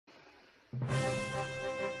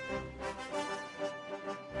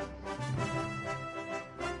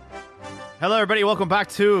Hello, everybody. Welcome back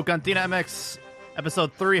to Cantina MX,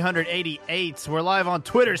 episode 388. We're live on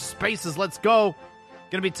Twitter Spaces. Let's go.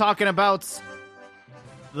 Going to be talking about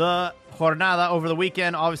the jornada over the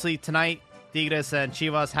weekend. Obviously, tonight, Tigres and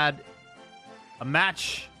Chivas had a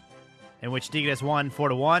match in which Tigres won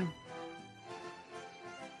 4-1.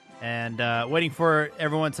 And waiting for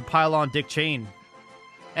everyone to pile on Dick Chain.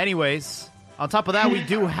 Anyways, on top of that, we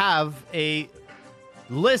do have a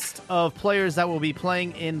list of players that will be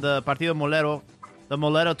playing in the Partido Molero, the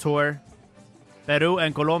Molero Tour, Peru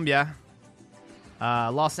and Colombia,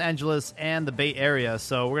 Los Angeles, and the Bay Area.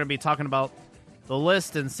 So we're going to be talking about the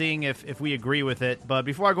list and seeing if we agree with it. But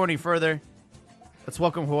before I go any further, let's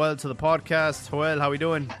welcome Joel to the podcast. Joel, how we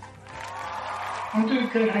doing? I'm doing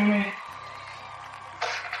good, Jaime.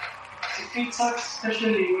 The feet sucks,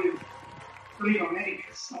 especially with Liga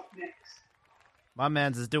Americas up next. My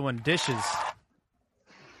man's is doing dishes.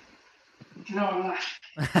 No, I'm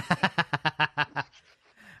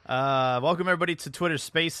not. Welcome everybody to Twitter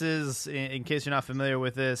Spaces. In case you're not familiar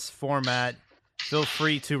with this format, feel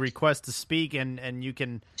free to request to speak and you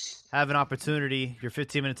can have an opportunity, your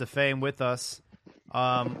 15 minutes of fame with us.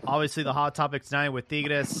 Obviously the hot topic tonight with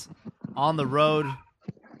Tigres on the road,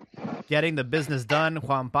 getting the business done.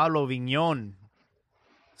 Juan Pablo Vignon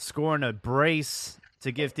scoring a brace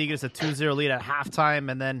to give Tigres a 2-0 lead at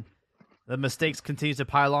halftime, and then the mistakes continue to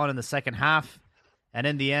pile on in the second half. And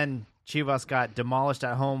in the end, Chivas got demolished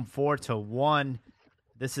at home 4-1.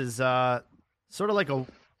 This is sort of like a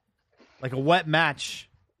wet match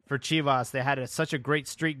for Chivas. They had such a great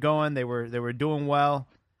streak going. They were doing well.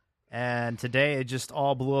 And today it just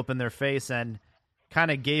all blew up in their face and kind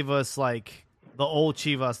of gave us like the old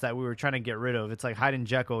Chivas that we were trying to get rid of. It's like hide and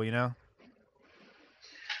Jekyll, you know?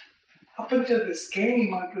 Up until this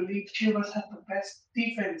game, I believe Chivas had the best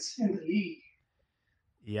defense in the league.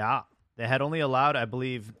 Yeah. They had only allowed, I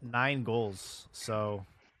believe, 9 goals. So,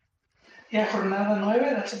 yeah, for Jornada 9,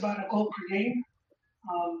 that's about a goal per game.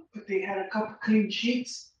 But they had a couple clean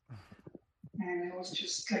sheets. And it was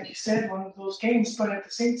just, like you said, one of those games. But at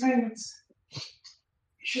the same time, it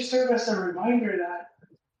should serve as a reminder that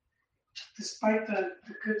despite the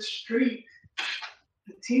good streak,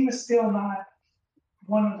 the team is still not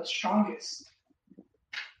one of the strongest.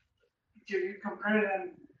 If you compare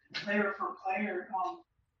them player for player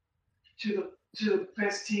to the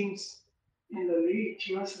best teams in the league,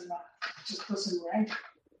 Chivas is not, just doesn't rank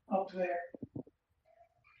up there.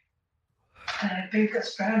 And I think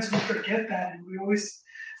as fans we forget that, and we always,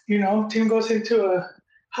 team goes into a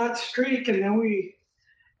hot streak, and then we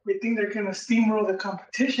think they're gonna steamroll the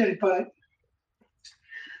competition, but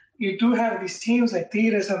you do have these teams like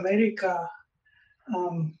Tigres, America,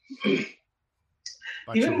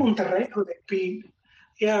 even Monterrey, who they beat,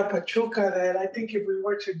 Pachuca, that I think if we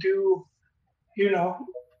were to do,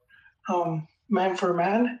 man for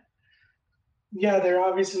man, they're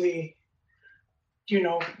obviously, they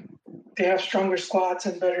have stronger squads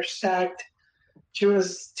and better stacked.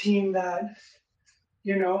 Chivas team that,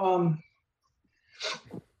 hey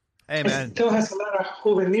man, still has a lot of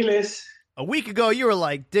juveniles. A week ago, you were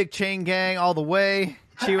like Dick Chain Gang all the way.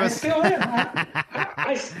 Chivas. I still am.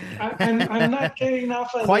 I'm not getting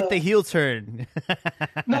off of quite the heel turn.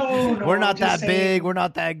 No, we're not that big. We're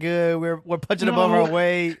not that good. We're punching above our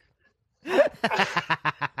weight.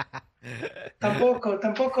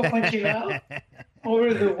 Tampoco punching out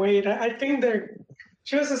over the weight. I think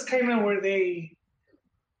Chivas is kind of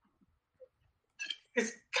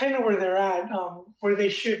it's kind of where they're at, where they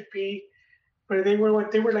should be, where they were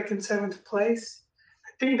like in 7th place. I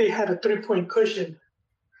think they had a 3-point cushion,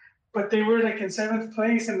 but they were like in 7th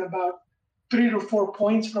place and about 3 to 4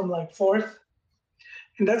 points from like 4th.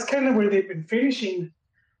 And that's kind of where they've been finishing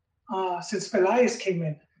since Pelaez came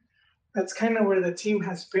in. That's kind of where the team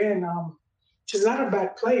has been, which is not a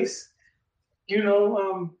bad place.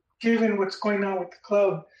 Given what's going on with the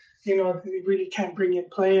club, they really can't bring in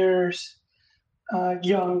players,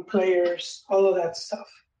 young players, all of that stuff.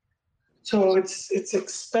 So it's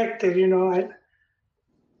expected,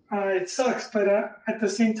 it sucks, but at the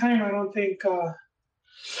same time, I don't think, I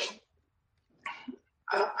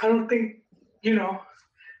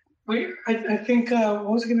think, what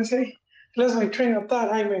was I going to say? That's my train of thought,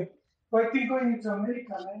 Jaime. Well, I think going into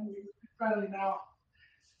America, man,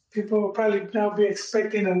 people will probably now be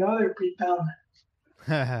expecting another beatdown.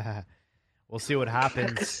 We'll see what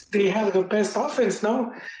happens. They have the best offense,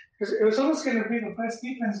 no? It was almost going to be the best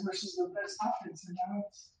defense versus the best offense, and now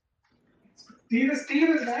it's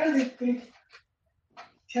Tigres, man.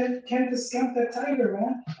 They can't discount that Tiger,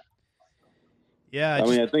 man. Yeah, I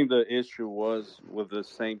mean, I think the issue was with the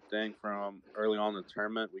same thing from early on in the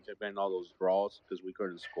tournament. We kept getting all those draws because we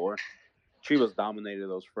couldn't score. Chivas dominated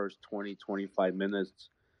those first 20, 25 minutes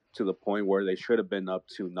to the point where they should have been up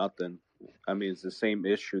 2-0. I mean, it's the same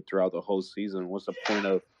issue throughout the whole season. What's the point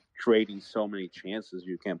of creating so many chances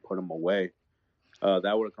you can't put them away?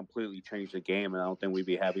 That would have completely changed the game, and I don't think we'd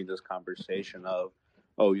be having this conversation of,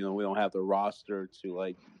 oh, you know, we don't have the roster to,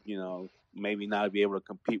 like, you know, maybe not be able to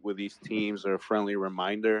compete with these teams, or a friendly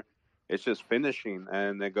reminder. It's just finishing,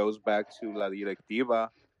 and it goes back to La Directiva.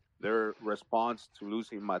 Their response to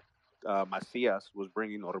losing Macias was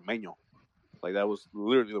bringing Ormeño. Like, that was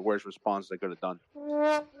literally the worst response they could have done.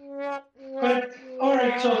 But all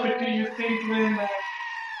right, so but do you think then that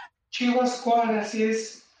Chivas squad as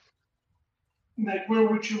is, like, where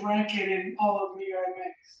would you rank it in all of Liga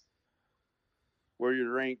MX? Where you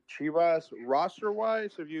rank Chivas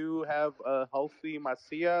roster-wise, if you have a healthy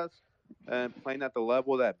Macias and playing at the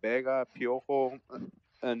level that Vega, Piojo,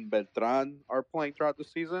 and Beltran are playing throughout the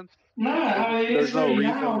season, there's no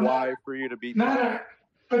reason why for you to be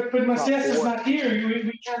but Macias is not here.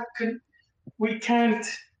 We can't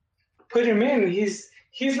put him in. He's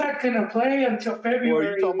not going to play until February. Well,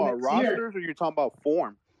 are you talking about rosters, or you're talking about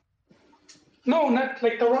form? No, not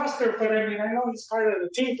like the roster, but I mean, I know he's part of the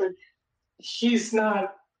team, but he's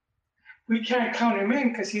not. We can't count him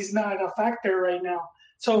in because he's not a factor right now.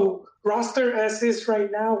 So roster as is right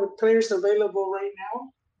now with players available right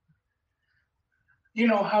now, you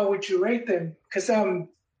know, how would you rate them? Because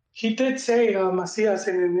he did say, Macias,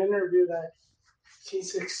 in an interview that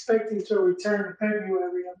he's expecting to return in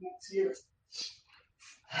February of next year.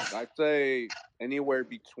 I'd say anywhere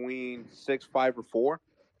between 6, 5, or 4.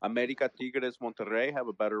 America, Tigres, Monterrey have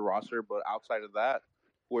a better roster, but outside of that,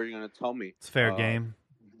 who are you going to tell me? It's fair game.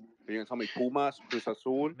 Are you going to tell me Pumas, Cruz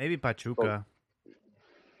Azul? Maybe Pachuca.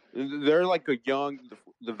 They're like a young,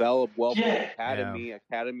 developed, well-built academy. Yeah.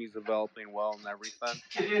 Academy's developing well and everything.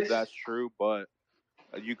 That's true, but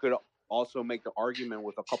you could also make the argument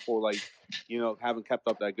with a couple, like, you know, haven't kept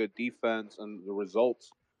up that good defense and the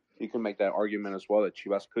results. You can make that argument as well that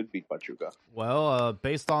Chivas could beat Pachuca. Well,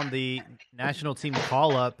 based on the national team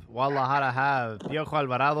call-up, Guadalajara have Piojo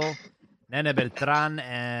Alvarado, Nene Beltran,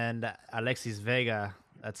 and Alexis Vega.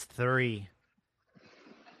 That's 3.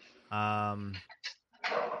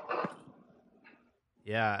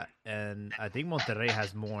 Yeah, and I think Monterrey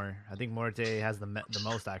has more. I think Muerte has the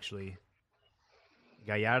most, actually.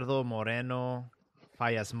 Gallardo, Moreno,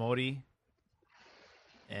 Fallas Mori,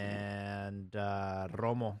 and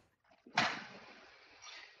Romo.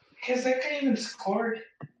 Has that guy even scored?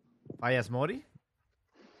 Fallas Mori?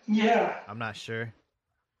 Yeah. I'm not sure.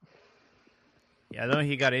 Yeah, I know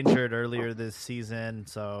he got injured earlier this season,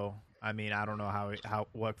 so I mean, I don't know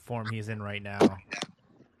what form he's in right now.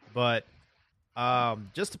 But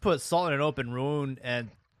just to put salt in an open wound and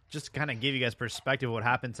just kind of give you guys perspective of what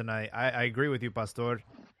happened tonight, I agree with you, Pastor.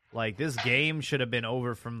 Like, this game should have been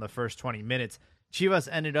over from the first 20 minutes. Chivas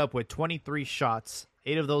ended up with 23 shots,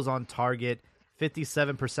 8 of those on target,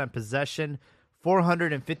 57% possession,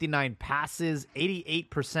 459 passes,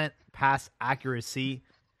 88% pass accuracy.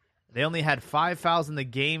 They only had 5 fouls in the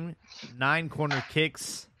game, 9 corner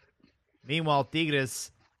kicks. Meanwhile,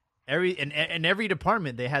 Tigres, in every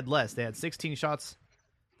department, they had less. They had 16 shots.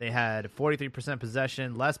 They had 43%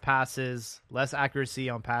 possession, less passes, less accuracy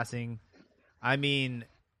on passing. I mean,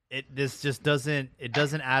 this just doesn't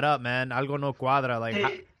add up, man. Algo no cuadra.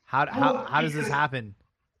 Like, how does this happen?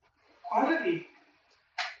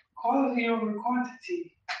 Quality over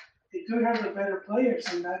quantity. They do have the better players,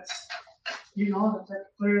 and that's, you know, the type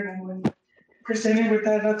of player. And when presented with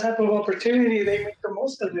that type of opportunity, they make the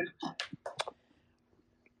most of it.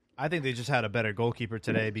 I think they just had a better goalkeeper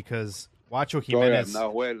today because Wacho Jimenez.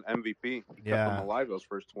 Nahuel, MVP. He kept them alive those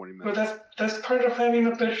first 20 minutes. But that's part of having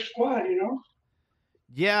a better squad, you know?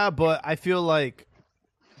 Yeah, but I feel like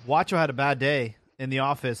Wacho had a bad day in the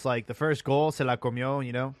office. Like, the first goal, se la comió,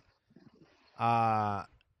 you know?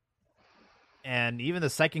 And even the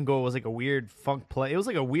second goal was like a weird funk play. It was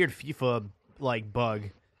like a weird FIFA like bug.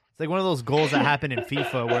 It's like one of those goals that happen in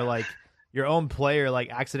FIFA where like your own player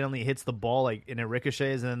like accidentally hits the ball like and it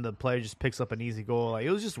ricochets and then the player just picks up an easy goal. Like,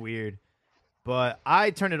 it was just weird. But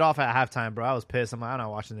I turned it off at halftime, bro. I was pissed. I'm like, I'm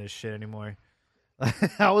not watching this shit anymore.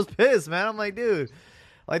 I was pissed, man. I'm like, dude,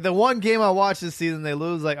 like the one game I watched this season, they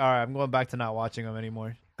lose. Like, all right, I'm going back to not watching them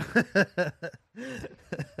anymore.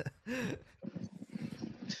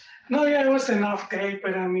 No, yeah, it was an off day,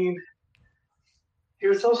 but I mean, it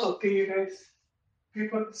was also Tigres.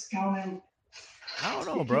 People discount him. I don't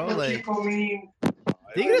know, bro. Like,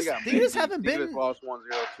 Tigres haven't been. Tigres lost 1-0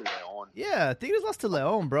 to León. Yeah, Tigres lost to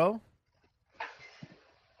León, bro.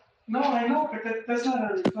 No, I know, but that's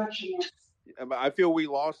not a reflection of. But I feel we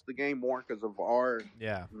lost the game more because of our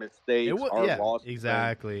mistakes, our losses,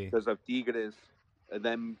 exactly. because of Tigres and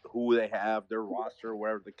then who they have, their roster,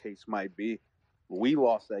 whatever the case might be. We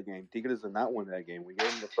lost that game. Tigres did not win that game. We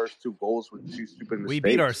gave them the first 2 goals with 2 stupid mistakes. We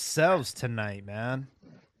beat ourselves tonight, man.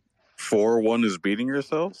 4-1 is beating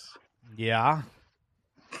yourselves? Yeah.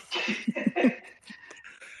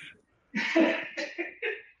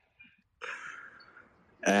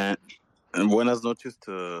 and buenas noches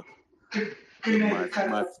to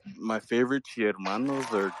my favorite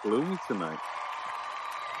Chiermanos are gloomy tonight.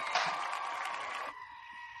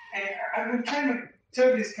 I've been trying to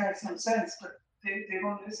tell these guys some sense, but they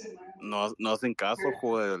don't listen, man. No hacen caso,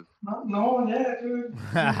 Joel. No, yeah, dude.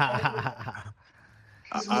 I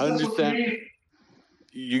understand.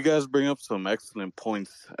 You guys bring up some excellent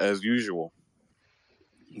points as usual,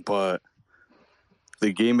 but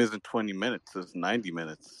the game isn't 20 minutes; it's 90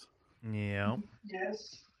 minutes. Yeah.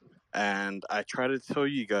 Yes. And I tried to tell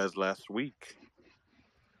you guys last week.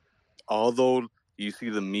 Although you see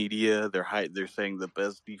the media, they're saying the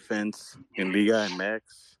best defense in Liga MX.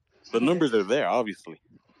 The numbers are there, obviously,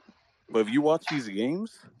 but if you watch these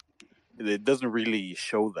games, it doesn't really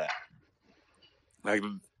show that. Like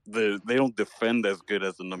they don't defend as good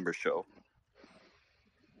as the numbers show.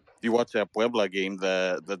 You watch that Puebla game,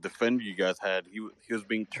 the defender you guys had, he was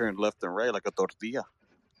being turned left and right like a tortilla.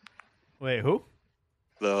 Wait, who?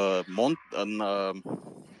 The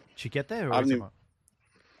Chiquete? Or I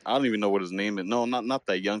don't even know what his name is. No, not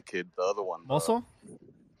that young kid. The other one. Mozo?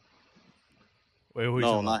 Wait, who?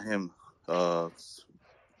 No, not him.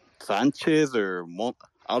 Sanchez or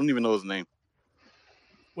I don't even know his name.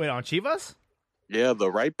 Wait, on Chivas? Yeah,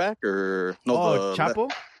 the right back or no? Oh,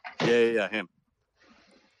 Chapo. Yeah, him.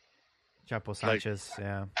 Chapo Sanchez.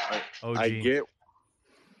 Yeah. OG. I get.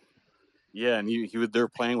 Yeah, and he was there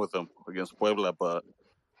playing with them against Puebla, but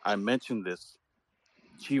I mentioned this.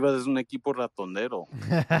 Chivas es un equipo ratonero.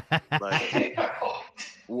 Like,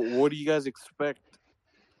 what do you guys expect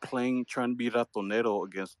trying to be ratonero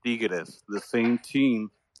against Tigres, the same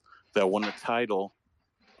team that won a title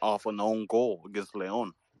off an own goal against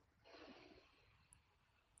León?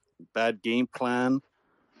 Bad game plan,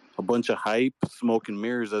 a bunch of hype, smoke and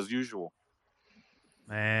mirrors as usual.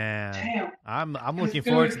 Man, damn. I'm looking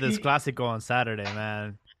forward to this Clásico on Saturday,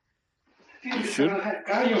 man. You should have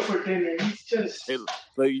Gallo for dinner. He's just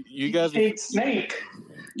you guys ate snake.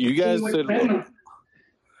 You guys said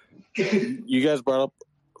you guys brought up,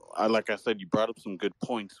 like I said, you brought up some good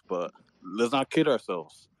points, but let's not kid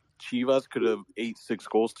ourselves. Chivas could have ate 6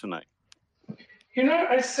 goals tonight. You know,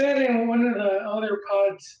 I said in one of the other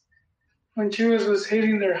pods when Chivas was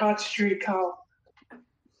hitting their hot streak, how,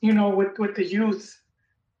 you know, with the youth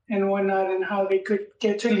and whatnot, and how they could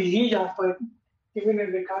get to Liguilla, but even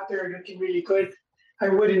if they got there looking really good, I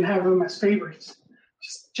wouldn't have them as favorites.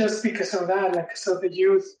 Just because of that, like, so the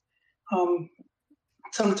youth,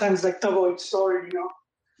 sometimes like double-edged sword, you know.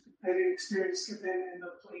 I didn't experience it then end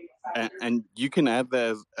up playing. And you can add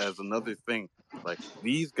that as another thing. Like,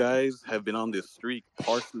 these guys have been on this streak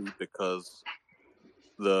partially because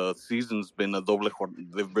the season's been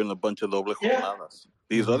they've been a bunch of doble jornadas.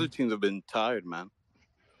 These other teams have been tired, man.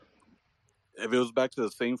 If it was back to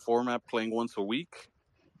the same format, playing once a week,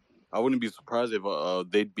 I wouldn't be surprised if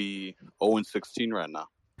they'd be 0-16 right now.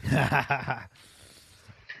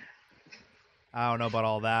 I don't know about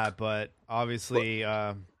all that, but obviously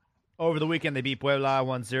over the weekend they beat Puebla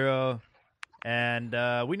 1-0,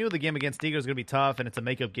 and we knew the game against Tigres was going to be tough, and it's a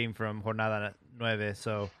makeup game from Jornada 9,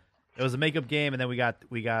 so it was a makeup game, and then we got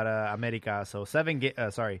America, so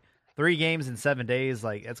 3 games in 7 days.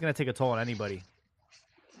 Like, it's going to take a toll on anybody.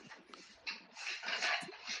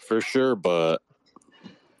 For sure, but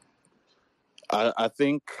I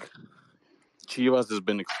think Chivas has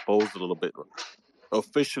been exposed a little bit,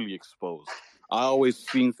 officially exposed. I always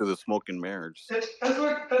seen through the smoke and mirrors. That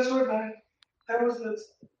was the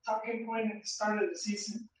talking point at the start of the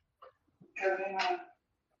season. Cadena,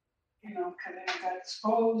 Cadena got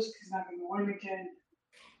exposed. He's not going to win again.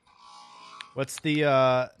 What's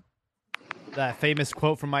the that famous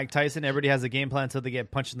quote from Mike Tyson? Everybody has a game plan until they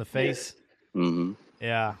get punched in the face. Yes. Mm-hmm.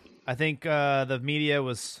 Yeah, I think the media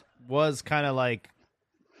was kind of like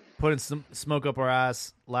putting some smoke up our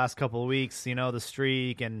ass last couple of weeks. You know, the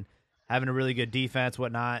streak and having a really good defense,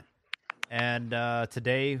 whatnot. And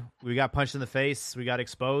today we got punched in the face. We got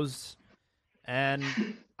exposed, and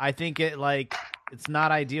I think it's not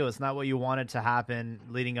ideal. It's not what you wanted to happen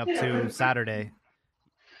leading up to Saturday.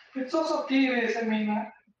 It's also Tigres. I mean,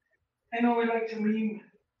 I know we like to make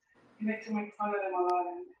fun of them a lot,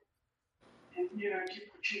 and keep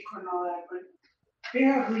Chico and all that, but they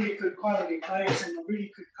have really good quality players and a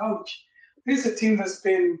really good coach. This is a team that's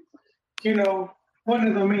been, one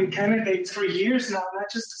of the main candidates for years now,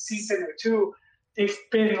 not just a season or two. They've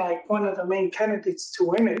been like one of the main candidates to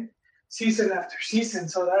win it season after season.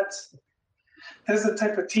 So that's the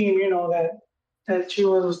type of team, that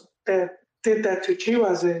Chivas that did that to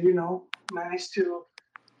Chivas that, managed to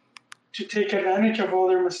take advantage of all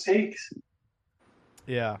their mistakes.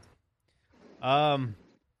 Yeah.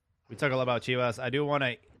 We talk a lot about Chivas. I do want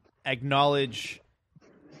to acknowledge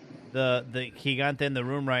the gigante in the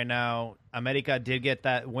room right now. America did get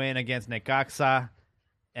that win against Necaxa.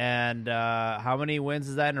 And how many wins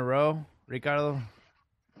is that in a row, Ricardo?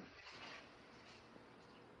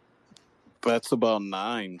 That's about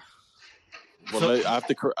 9. Well, So- I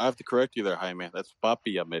have to correct you there, Jaime. That's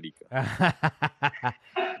Papi America.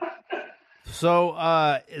 So,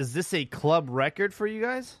 is this a club record for you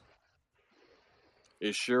guys?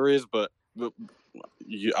 It sure is, but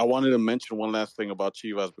I wanted to mention one last thing about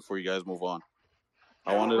Chivas before you guys move on.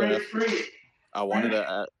 I wanted to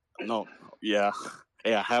add, no, yeah.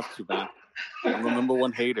 Hey, I have to, man. I'm the number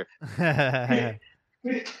one hater. I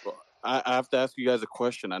have to ask you guys a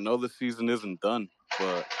question. I know the season isn't done,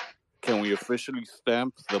 but can we officially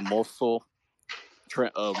stamp the Mosso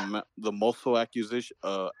accusation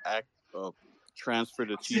transfer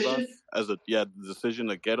to Chivas as the decision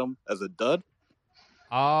to get him as a dud?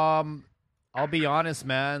 I'll be honest,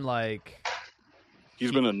 man. Like,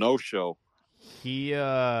 he's been a no-show. He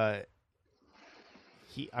hasn't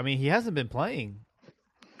been playing.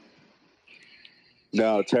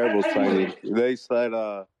 No, terrible signing. They said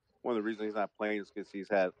one of the reasons he's not playing is because he's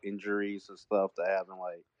had injuries and stuff that haven't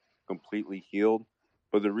completely healed.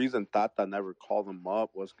 But the reason Tata never called him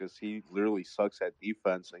up was because he literally sucks at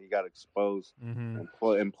defense, and he got exposed in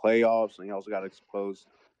playoffs, and he also got exposed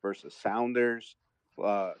versus Sounders.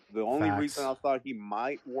 The only reason I thought he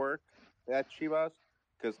might work at Chivas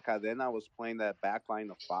because Cadena was playing that back line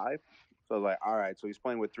of 5. So I was like, all right, so he's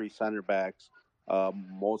playing with 3 center backs.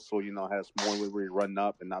 Mosso, has more where he run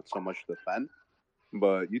up and not so much defend.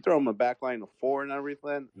 But you throw him a back line of 4 and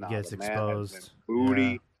everything, he gets exposed. Booty.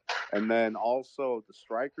 Yeah. And then also the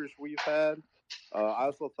strikers we've had. I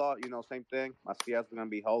also thought, same thing. Macias is going to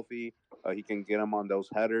be healthy. He can get him on those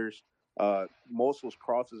headers. Most of those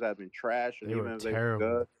crosses have been trash, and even if they were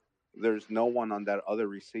good, there's no one on that other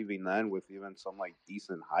receiving end with even some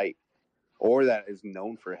decent height or that is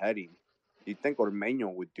known for heading. You'd think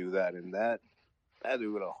Ormeño would do that, and that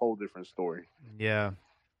dude with a whole different story. Yeah,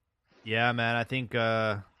 man. I think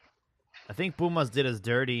Pumas did us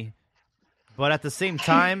dirty, but at the same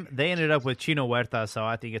time, they ended up with Chino Huerta, so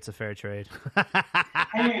I think it's a fair trade.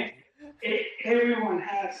 I mean, everyone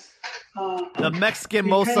has. The Mexican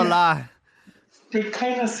Mo Salah. They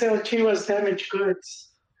kind of sell Chivas damaged goods.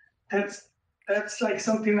 That's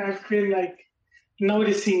something I've been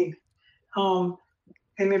noticing. And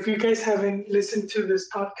if you guys haven't listened to this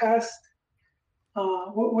podcast,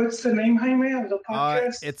 what's the name, Jaime, of the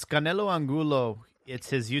podcast? It's Canelo Angulo. It's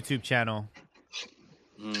his YouTube channel.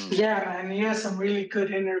 Yeah, man, he has some really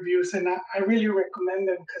good interviews, and I really recommend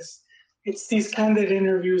them because it's these candid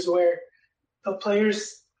interviews where the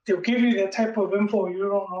players, they'll give you the type of info you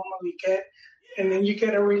don't normally get, and then you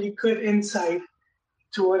get a really good insight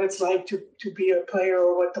to what it's like to be a player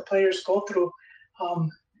or what the players go through.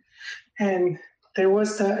 And there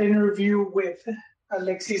was the interview with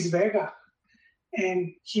Alexis Vega,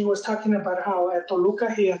 and he was talking about how at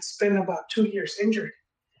Toluca he had spent about 2 years injured.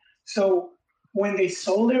 So when they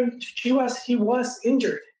sold him to Chivas, he was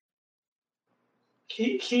injured.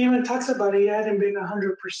 He even talks about he hadn't been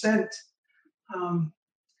 100%. And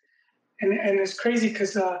it's crazy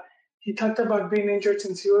because he talked about being injured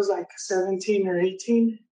since he was 17 or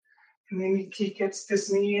 18. And then he gets this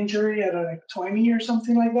knee injury at 20 or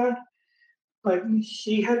something like that. But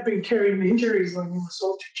he had been carrying injuries when he was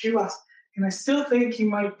sold to Chivas. And I still think he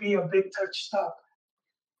might be a big touch stop.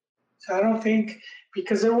 So I don't think,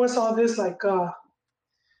 because there was all this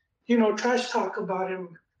trash talk about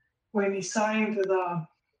him when he resigned with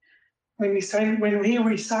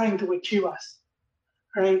Chivas,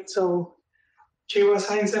 right? So Chivas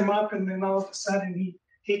signs him up, and then all of a sudden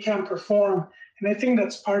he can't perform, and I think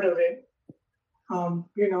that's part of it.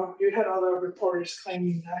 You had other reporters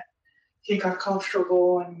claiming that he got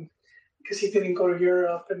comfortable and because he didn't go to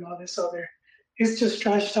Europe and all this other. It's just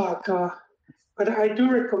trash talk. But I do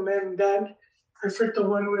recommend that. I've heard the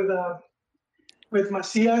one with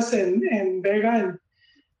Macias and Vega, and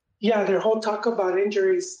their whole talk about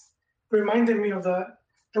injuries reminded me of the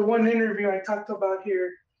one interview I talked about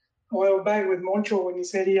here a while back with Moncho when he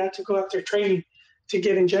said he had to go after training to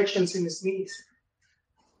get injections in his knees.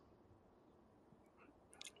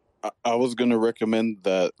 I was gonna recommend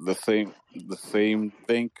that the same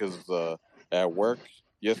thing because at work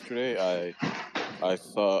yesterday I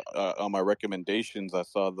saw on my recommendations I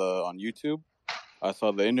saw on YouTube I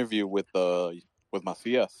saw the interview with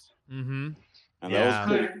Macias, Mm-hmm. and that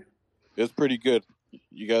was Yeah. it was pretty good.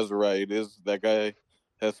 You guys are right. That guy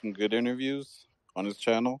has some good interviews on his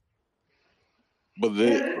channel. But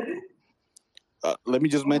let me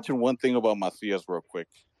just mention one thing about Macias real quick.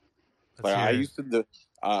 Let's hear I it. used to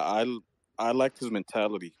I liked his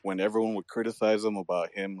mentality when everyone would criticize him about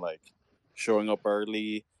him like showing up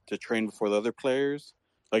early to train before the other players.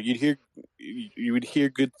 Like you would hear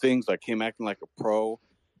good things like him acting like a pro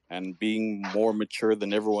and being more mature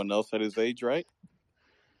than everyone else at his age, right?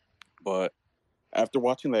 But after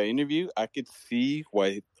watching that interview, I could see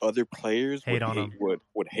why other players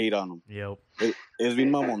would hate on him. Yep. Es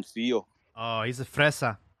bien mamoncillo. Oh, he's a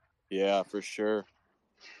fresa. Yeah, for sure.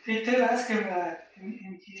 They did ask him that,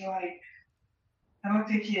 and he I don't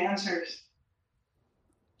think he answers.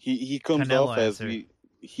 He comes Canelo off as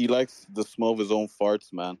he likes the smell of his own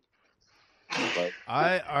farts, man. Like,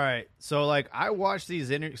 all right. So like I watched these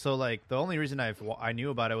interviews. So like the only reason I knew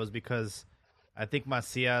about it was because I think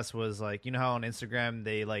Macias was like, you know how on Instagram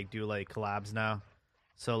they like do like collabs now.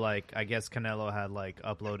 So like I guess Canelo had like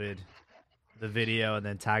uploaded the video and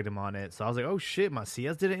then tagged him on it. So I was like, oh shit,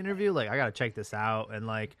 Macias did an interview. Like I gotta check this out. And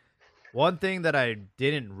like one thing that I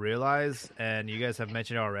didn't realize, and you guys have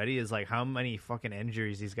mentioned already, is like how many fucking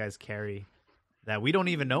injuries these guys carry that we don't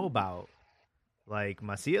even know about. Like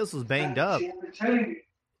Macias was banged up,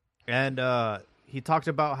 and he talked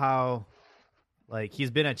about how like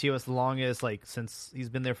he's been at Chivas the longest, like since he's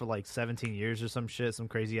been there for like 17 years or some shit, some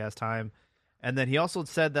crazy ass time. And then he also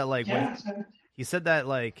said that like when he said that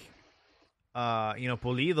like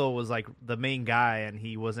Pulido was like the main guy and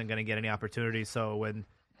he wasn't gonna get any opportunity. So when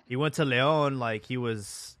he went to León, like he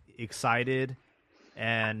was excited,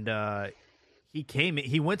 and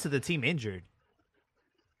he went to the team injured.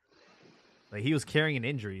 Like he was carrying an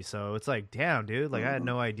injury, so it's like, damn, dude. Like I had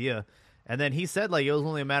no idea. And then he said like it was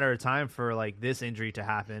only a matter of time for like this injury to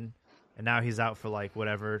happen, and now he's out for like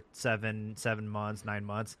whatever 7 months, 9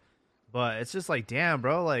 months. But it's just like, damn,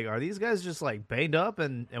 bro. Like, are these guys just like banged up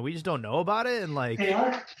and we just don't know about it? And like, they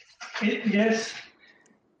are. Yes,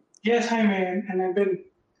 Jaime, and I've been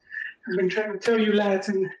trying to tell you lads,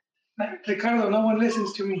 and like, Ricardo, no one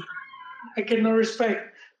listens to me. I get no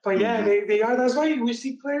respect. But yeah, they are. That's why we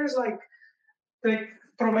see players like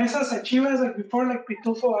promesas at Chivas, like before, like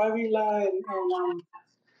Pitufo Avila and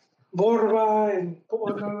Borba and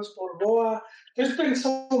Borboa. There's been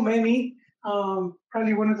so many.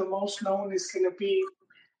 Probably one of the most known is going to be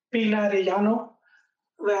Pina Arellano,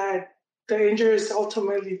 that the injuries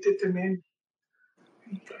ultimately did them in,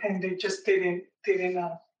 and they just didn't. They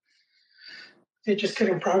just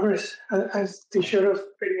couldn't progress as they should have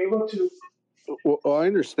been able to. Well, I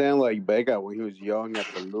understand like Vega when he was young at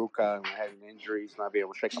Toluca and having injuries, not being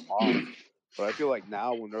able to shake them off. But I feel like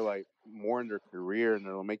now when they're like more in their career and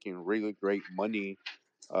they're making really great money,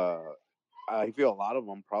 I feel a lot of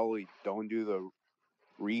them probably don't do the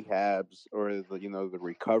rehabs or the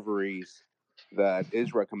recoveries that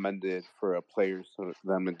is recommended for a player for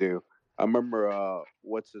them to do. I remember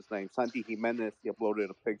what's his name, Santi Jimenez. He uploaded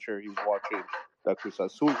a picture. He was watching the Cruz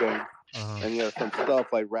Azul game. And he has some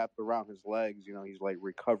stuff like wrapped around his legs. He's like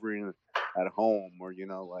recovering at home, or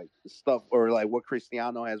like stuff, or like what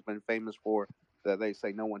Cristiano has been famous for. That they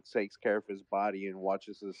say no one takes care of his body and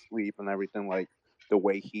watches his sleep and everything like the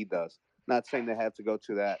way he does. Not saying they have to go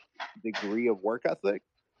to that degree of work ethic,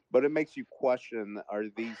 but it makes you question: are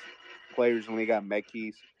these players when they got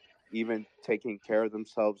Mekis even taking care of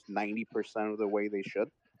themselves 90% of the way they should?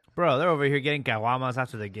 Bro, they're over here getting caguamas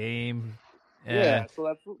after the game. Yeah,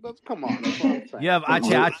 so that's come on. That's what I'm saying.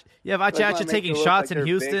 You have Ache taking shots in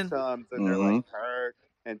Houston. And they're like hurt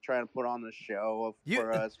and trying to put on the show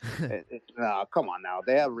for us. No, come on now.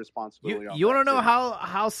 They have a responsibility. You want to know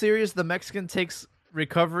how serious the Mexican takes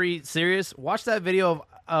recovery serious? Watch that video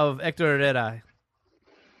of Hector Herrera.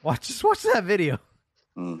 Just watch that video.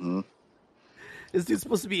 This dude's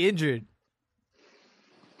supposed to be injured.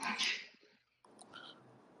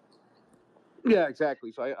 Yeah,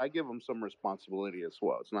 exactly. So I give them some responsibility as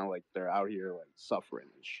well. It's not like they're out here like suffering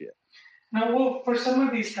and shit. No, well, for some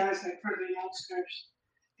of these guys, like for the youngsters,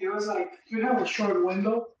 it was like you have a short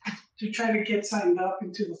window to try to get signed up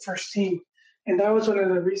into the first team. And that was one of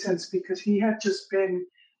the reasons, because he had just been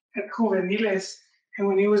at Juveniles, and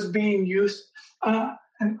when he was being used, and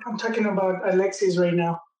I'm talking about Alexis right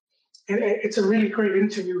now. It's a really great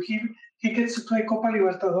interview. He gets to play Copa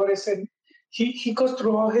Libertadores, and he goes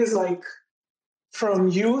through all his like from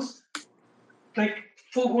youth, like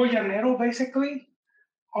Fútbol Llanero, basically,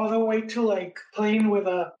 all the way to like playing with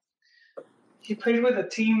a. He played with a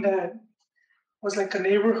team that was like a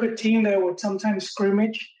neighborhood team that would sometimes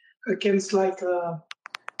scrimmage against like the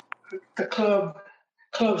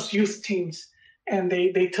club's youth teams, and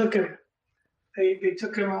they took him. They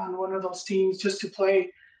took him on one of those teams just to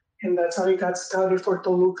play, and that's how he got started for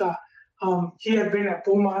Toluca. He had been at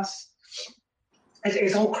Pumas.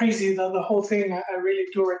 It's all crazy. The whole thing. I really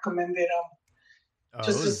do recommend it. It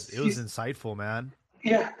was insightful, man.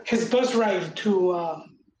 Yeah, his bus ride to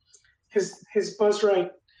his bus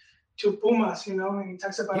ride to Pumas, you know, and he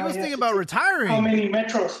talks about he was thinking about retiring. How many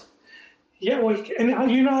metros? Yeah, well,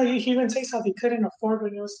 and you know, he even says how he couldn't afford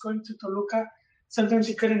when he was going to Toluca. Sometimes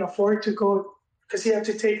he couldn't afford to go because he had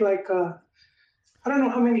to take like I don't know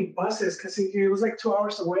how many buses because he was like 2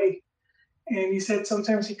 hours away, and he said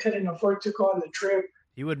sometimes he couldn't afford to go on the trip.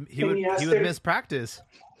 He would miss practice.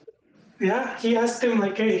 Yeah, he asked him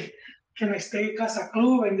like, "Hey, can I stay at Casa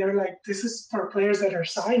Club?" And they're like, "This is for players that are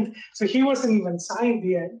signed." So he wasn't even signed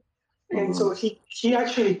yet, and so he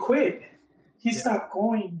actually quit. He stopped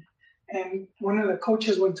going, and one of the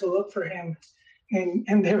coaches went to look for him,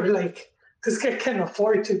 and they were like, "This guy can't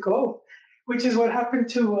afford to go," which is what happened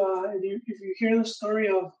to if you hear the story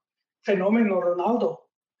of Fenomeno Ronaldo.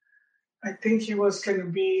 I think he was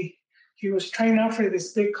trying out for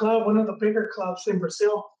this big club, one of the bigger clubs in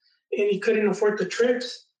Brazil, and he couldn't afford the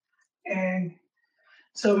trips, and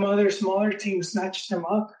some other smaller teams snatched him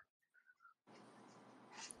up.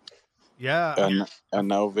 Yeah, and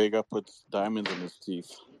now Vega puts diamonds in his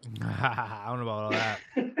teeth. I don't know about all that,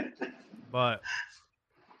 but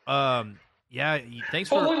yeah. Thanks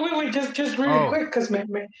for. Oh, wait, just really quick, because me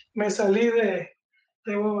salí de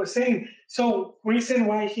what I was saying. So reason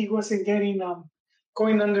why he wasn't getting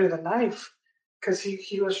going under the knife, because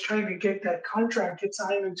he was trying to get that contract, get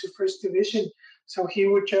signed into First Division, so he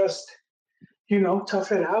would just, you know,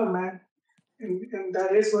 tough it out, man, and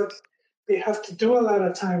that is what they have to do a lot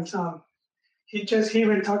of times. He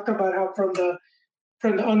even talked about how from the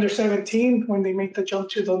under 17 when they make the jump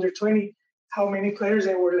to the under 20, how many players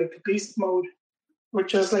that were like beast mode would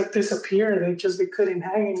just like disappear. They couldn't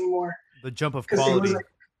hang anymore. The jump of quality. Like,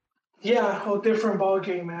 yeah, a whole different ball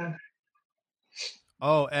game, man.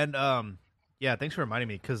 Oh, and yeah, thanks for reminding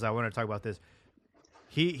me because I want to talk about this.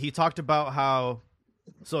 He talked about how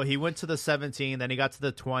so he went to the 17, then he got to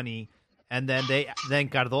the 20, and then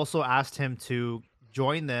Cardoso asked him to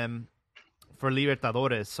join them for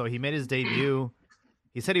Libertadores. So he made his debut.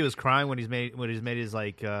 He said he was crying when he's made his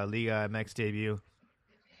like Liga MX debut,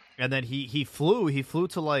 and then he flew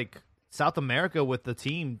to like South America with the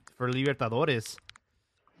team for Libertadores,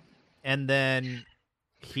 and then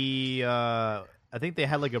he I think they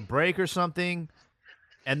had like a break or something,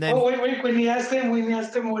 and then wait when he asked him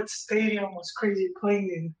what stadium was crazy playing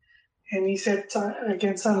in, and he said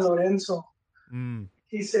against San Lorenzo.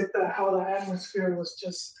 He said that how the atmosphere was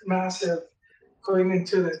just massive going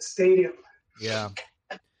into that stadium. Yeah.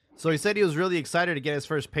 So he said he was really excited to get his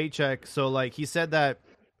first paycheck. So like he said that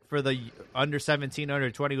for the under 17,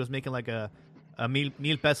 under 20, he was making like a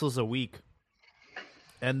mil pesos a week,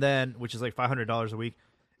 and then which is like $500 a week.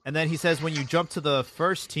 And then he says when you jump to the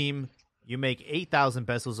first team, you make 8,000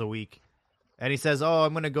 pesos a week. And he says, "Oh,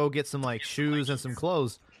 I'm gonna go get some like shoes and some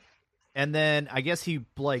clothes." And then I guess he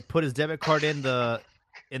like put his debit card in the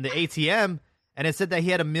ATM, and it said that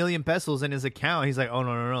he had 1 million pesos in his account. He's like, "Oh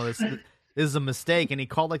no, this is a mistake." And he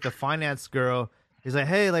called like the finance girl. He's like,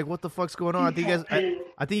 "Hey, like what the fuck's going on?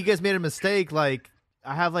 I think you guys made a mistake. Like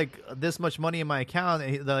I have like this much money in my account."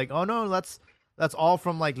 And they're like, "Oh no, that's all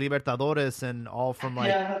from like Libertadores and all from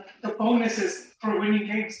like the bonuses for winning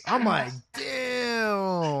games." I'm like,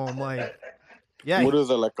 damn, like yeah. What is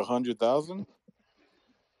it, like 100,000?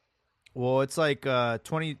 Well, it's like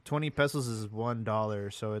 20 pesos is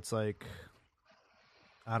 $1, so it's like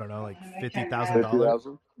I don't know, like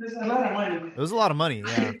 $50,000. There's a lot of money. It was a lot of money,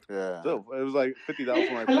 yeah. Yeah. So it was like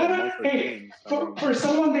 50,000 like for games. For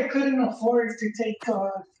someone that couldn't afford to take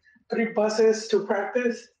 3 buses to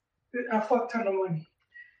practice, a fuck ton of money.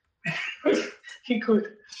 He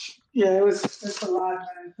could. Yeah, it's a lot,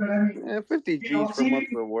 man. But I mean, 50 G's per month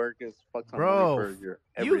for work is fuck ton of money for your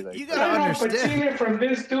everyday. You gotta understand. But seeing it from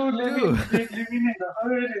this dude living in the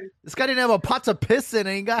hood, and this guy didn't have a pot to piss in,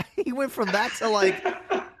 and he went from that to like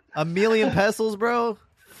 1 million pesos, bro.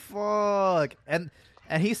 Fuck. And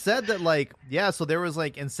he said that like so there was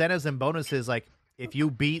like incentives and bonuses, like if you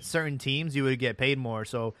beat certain teams, you would get paid more.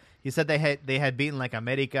 So he said they had beaten like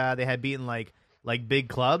America, they had beaten like big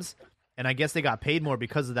clubs. And I guess they got paid more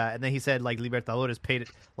because of that. And then he said, like, Libertadores paid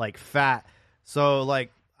like fat. So,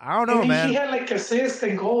 like, I don't know, And man. he had like assists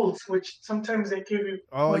and goals, which sometimes they give you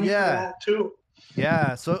Oh, money yeah. for that too.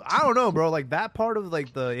 Yeah, so I don't know, bro. Like that part of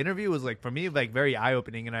like the interview was like for me like very eye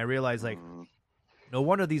opening, and I realized like no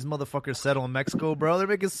wonder these motherfuckers settle in Mexico, bro. They're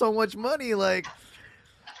making so much money. Like,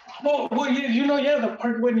 Well, the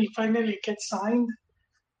part when he finally gets signed,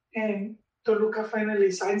 and Toluca finally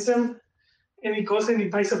signs him, and he goes and he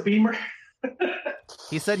buys a Beamer.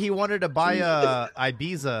 he said he wanted to buy Jesus.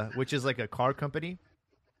 Ibiza, which is like a car company.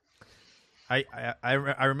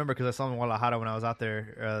 I remember because I saw him in Guadalajara when I was out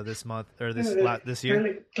there this month or this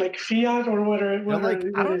year. like Fiat or whatever. You know, like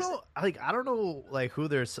I don't is. know, I don't know like who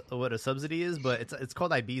their what a subsidy is, but it's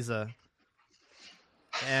called Ibiza,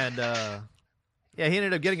 and yeah, he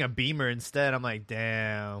ended up getting a Beamer instead. I'm like,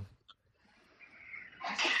 damn.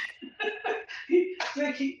 It's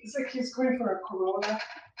like he's going for a Corolla.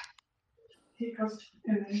 He goes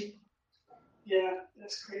and then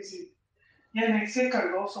that's crazy. Yeah, and I see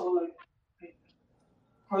Cardoso like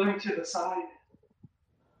pulling to the side.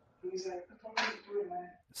 And he's like, what the fuck are you doing, man?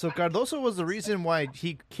 So Cardoso was the reason why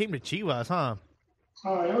he came to Chivas, huh?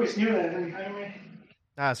 Oh, I always knew that. Anyway.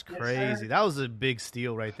 That's crazy. That was a big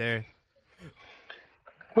steal right there.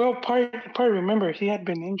 Well, probably remember he had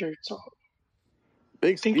been injured, so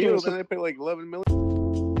Big think it steal. was Then they paid like 11 million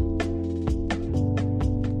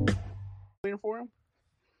for him.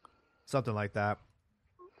 Something like that.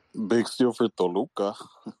 Big steal for Toluca.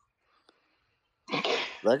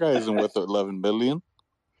 That guy isn't worth 11 million.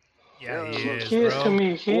 Yeah, he is, he is bro. to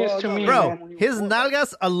me. He is to me, Bro, man. his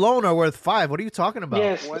nalgas alone are worth 5. What are you talking about?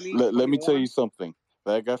 Yes. Let me tell you something.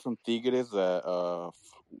 That guy from Tigres, the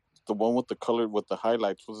one with the color with the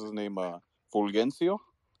highlights, what's his name? Fulgencio.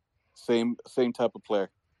 Same type of player.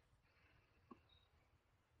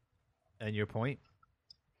 And your point?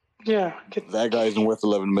 Yeah. That guy isn't worth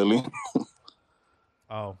 11 million.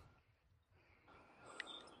 Oh.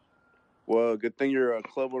 Well, good thing you're a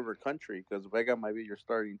club over country because Vega might be your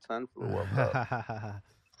starting 10 for the World Cup.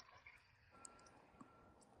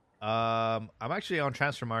 I'm actually on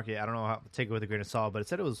Transfer Market. I don't know how to take it with a grain of salt, but it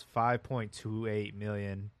said it was 5.28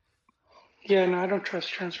 million. Yeah, no, I don't trust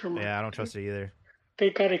transfer market. Yeah, I don't trust it either. They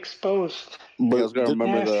got exposed. You guys gotta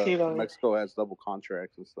remember Nasty, that though. Mexico has double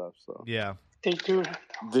contracts and stuff. So Yeah. They do.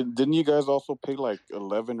 Didn't you guys also pay like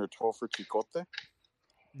 11 or 12 for Chicote?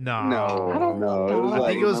 No. I don't no, it was I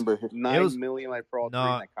like think it was- remember 9 million like for all three.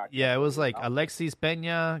 No, and that yeah, it was like no. Alexis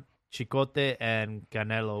Peña, Chicote, and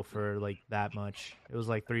Canelo for like that much. It was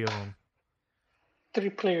like 3 of them.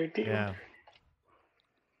 3-player deal. Yeah.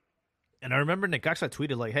 And I remember Necaxa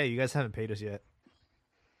tweeted like, "Hey, you guys haven't paid us yet."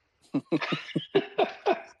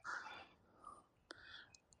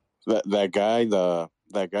 That guy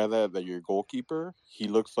that your goalkeeper, he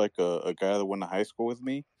looks like a guy that went to high school with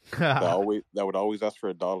me that would always ask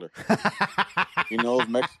for $1. You know, those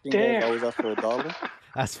Mexican guys Damn. always ask for $1.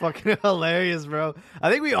 That's fucking hilarious, bro.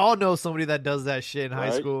 I think we all know somebody that does that shit in high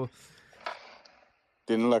Right? school.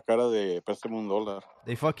 Tiene la cara de préstame $1.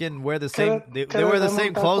 They fucking wear the same. They Cada wear the dame same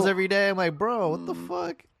un clothes taco. every day. I'm like, bro, what the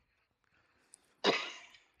fuck?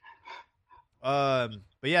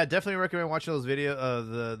 But yeah, definitely recommend watching those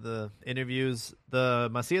the interviews. The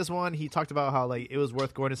Macias one, he talked about how like it was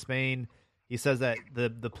worth going to Spain. He says that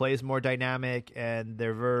the play is more dynamic and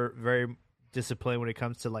they're very very disciplined when it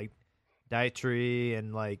comes to like dietary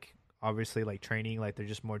and like obviously like training. Like they're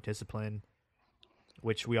just more disciplined,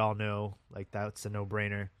 which we all know. Like that's a no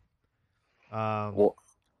brainer. Well,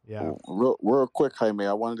 Yeah. real quick, Jaime,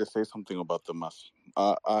 I wanted to say something about the Mas.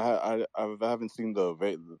 I haven't seen the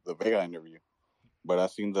Vega interview, but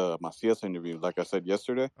I've seen the Macias interview, like I said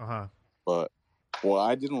yesterday. But what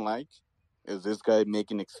I didn't like is this guy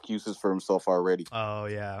making excuses for himself already. Oh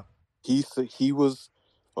yeah. He was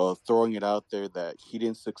throwing it out there that he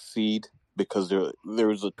didn't succeed because there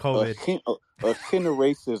was a hint of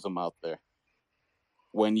racism out there.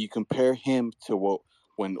 When you compare him to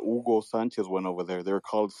when Hugo Sanchez went over there, they were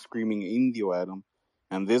called screaming Indio at him,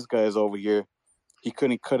 and this guy's over here. He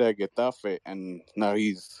couldn't cut a Getafe, and now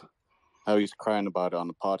he's crying about it on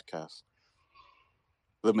the podcast.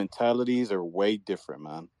 The mentalities are way different,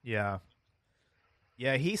 man. Yeah.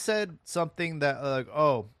 Yeah, he said something that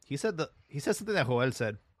he said something that Joel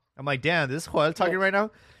said. I'm like, damn, this is Joel talking right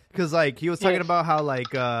now? Because like he was talking about how like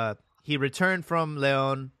he returned from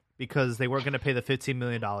Leon because they weren't going to pay the $15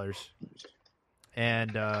 million,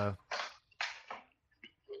 and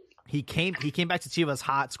he came back to Chivas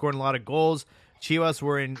hot, scoring a lot of goals. Chivas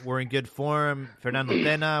were in good form. Fernando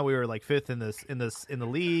Tena, we were like 5th in the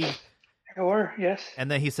league. Yes. And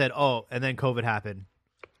then he said, "Oh," and then COVID happened,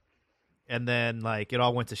 and then like it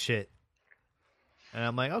all went to shit. And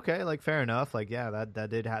I'm like, okay, like fair enough, like yeah, that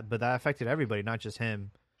did happen, but that affected everybody, not just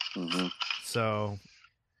him. hmm So,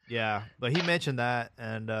 yeah. But he mentioned that,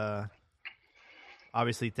 and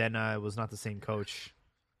obviously Tena was not the same coach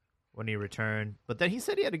when he returned. But then he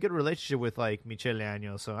said he had a good relationship with, like, Michele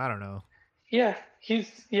Año, so I don't know. Yeah,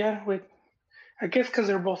 with I guess because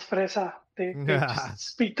they're both fresa, they just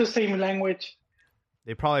speak the same language.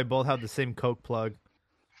 They probably both have the same Coke plug,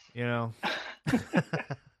 you know?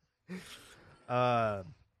 I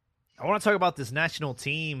want to talk about this national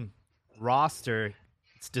team roster.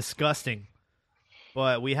 It's disgusting.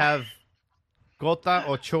 But we have Cota,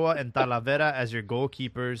 Ochoa, and Talavera as your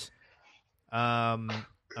goalkeepers. I'm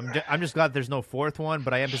just glad there's no fourth one,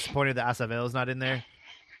 but I am disappointed that Acevedo's not in there.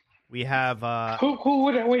 We have Who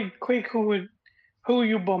would wait quick? Who would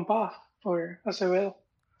you bump off for Acevedo?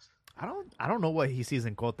 I don't know what he sees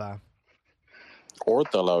in Cota Or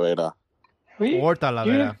Talavera. or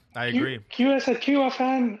Talavera. I agree. You as a Cuba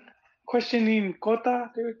fan questioning Cota,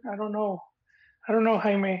 dude. I don't know,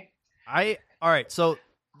 Jaime. All right. So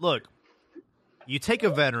look, you take a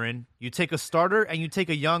veteran, you take a starter, and you take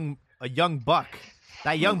a young buck.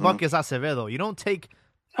 That young buck is Acevedo. You don't take.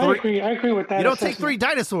 I agree with that. You don't take three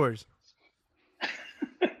dinosaurs.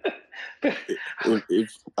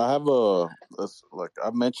 If I have like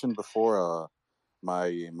I mentioned before,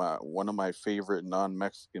 my one of my favorite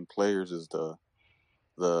non-Mexican players is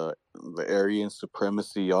the Aryan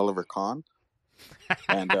supremacy Oliver Kahn,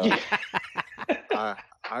 and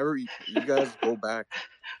you guys go back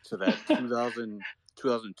to that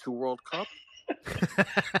 2002 World Cup.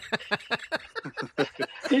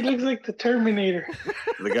 He looks like the Terminator.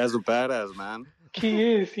 The guy's a badass, man. He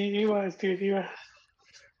is. He was, dude. He was.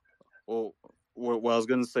 Well, what I was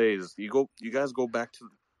gonna say is you guys go back to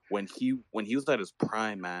when he was at his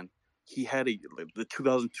prime, man. He had the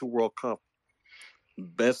 2002 World Cup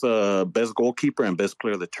best goalkeeper and best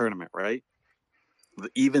player of the tournament, right?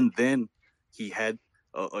 Even then, he had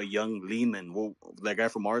a young Lehman, that guy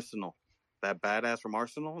from Arsenal, that badass from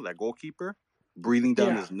Arsenal, that goalkeeper, breathing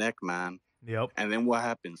down his neck, man. Yep. And then what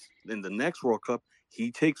happens? In the next World Cup,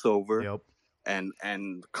 he takes over. Yep.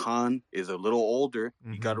 And Khan is a little older.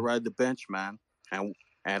 You got to ride the bench, man.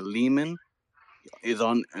 And Lehman is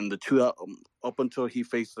on in the two up until he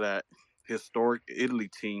faced that historic Italy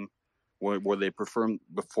team where they performed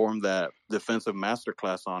that defensive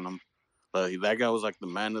masterclass on him. That guy was like the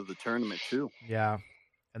man of the tournament too. Yeah,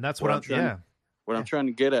 and that's what I'm trying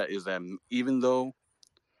to get at is that even though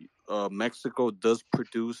Mexico does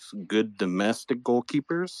produce good domestic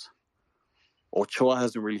goalkeepers, Ochoa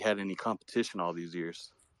hasn't really had any competition all these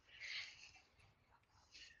years.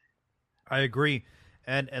 I agree.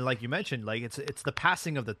 And like you mentioned, like it's the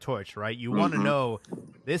passing of the torch, right? You want to know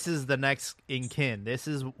this is the next in kin. This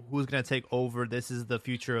is who's going to take over. This is the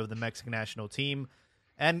future of the Mexican national team.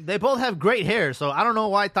 And they both have great hair, so I don't know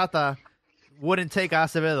why Tata wouldn't take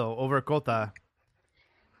Acevedo over Cota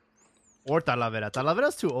or Talavera.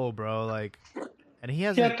 Talavera's too old, bro. Like, and he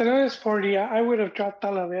has. Yeah, Talavera's 40. I would have dropped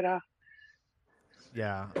Talavera.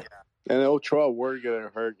 Yeah. And Ochoa were getting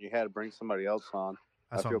hurt. You had to bring somebody else on.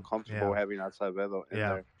 I feel comfortable yeah. having Acevedo in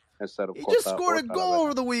there instead of He Cota just scored a goal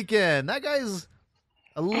over the weekend. That guy's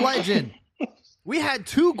a legend. We had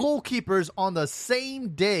two goalkeepers on the same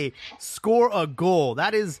day score a goal.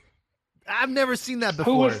 That is, I've never seen that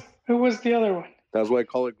before. Who was the other one? That's why I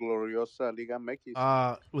call it Gloriosa Liga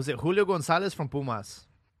MX. Was it Julio Gonzalez from Pumas?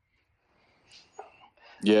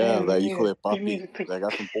 Yeah, that hijo de papi, that guy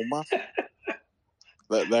from Pumas.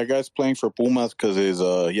 That guy's playing for Pumas because he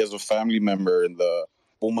has a family member in the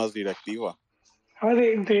Pumas Directiva. Oh,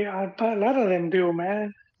 they a lot of them do,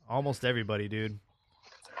 man. Almost everybody, dude.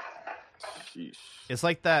 Sheesh. It's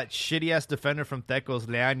like that shitty ass defender from Tecos,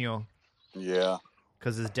 Leaño. Yeah.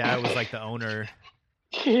 Because his dad was like the owner.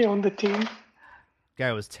 He owned the team.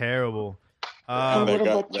 Guy was terrible. What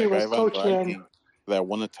about Chivas coach then? That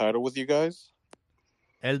won a title with you guys?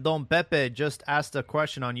 El Don Pepe just asked a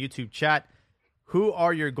question on YouTube chat. Who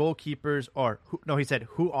are your goalkeepers? He said,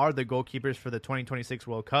 who are the goalkeepers for the 2026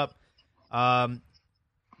 World Cup? Don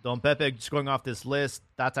Pepe, just going off this list,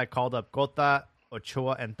 Tata called up Cota,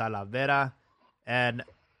 Ochoa, and Talavera. And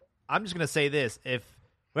I'm just going to say this. If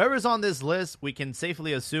whoever's on this list, we can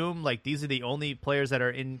safely assume like these are the only players that are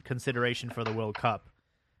in consideration for the World Cup.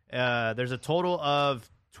 There's a total of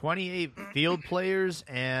 28 field players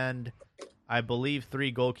and I believe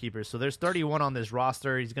 3 goalkeepers. So there's 31 on this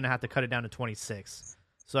roster. He's going to have to cut it down to 26.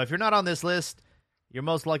 So if you're not on this list, you're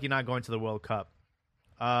most likely not going to the World Cup.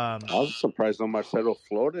 I was surprised no Marcelo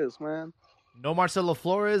Flores, man. No Marcelo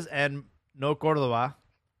Flores and no Cordova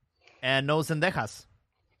and no Zendejas.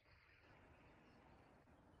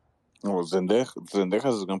 Oh,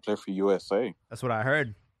 Zendejas is going to play for USA. That's what I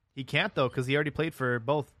heard. He can't though because he already played for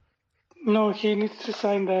both. No, he needs to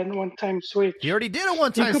sign that one-time switch. He already did a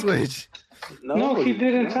one-time switch. No, he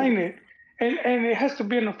didn't sign it. And it has to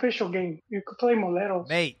be an official game. You could play Moleros.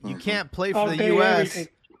 Mate, you can't play for the day, U.S. everything.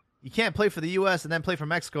 You can't play for the U.S. and then play for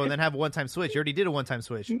Mexico and then have a one-time switch. You already did a one-time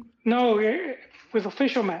switch. No, with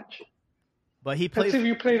official match. But he That's played. if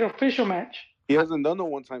you played official match. He hasn't done a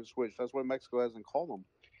one-time switch. That's why Mexico hasn't called him.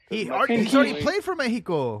 He's Mexico already played for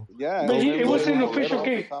Mexico. Yeah, But it wasn't an Moleros official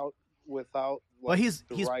game. Without But he's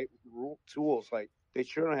right tools. Like they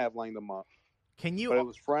shouldn't have lined them up. Can you? But it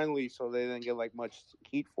was friendly, so they didn't get like much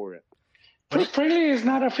heat for it. But friendly is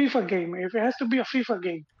not a FIFA game. If it has to be a FIFA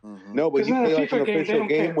game. Mm-hmm. No, but It's he not a played like an FIFA game, they official don't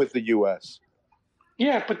game care. with the U.S.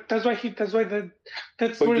 Yeah, but that's why But where you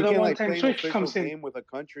the can't like one-time play an switch official comes in. game with a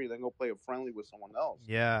country, then go play a friendly with someone else.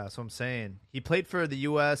 Yeah, that's what I'm saying. He played for the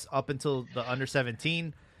U.S. up until the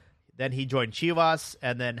under-17. Then he joined Chivas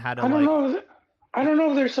and then had to I don't know. I don't know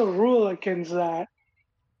if there's a rule against that.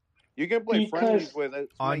 You can play Because- friendlies with it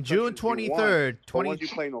on June 23rd, But once you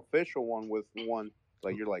play an official one with one,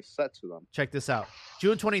 like you're like set to them. Check this out.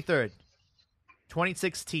 June 23rd,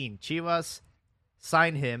 2016, Chivas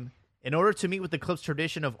signed him. In order to meet with the club's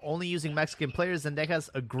tradition of only using Mexican players, Zendejas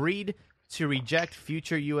agreed to reject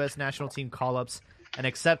future U.S. national team call-ups and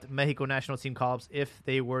accept Mexico national team call-ups if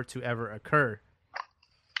they were to ever occur.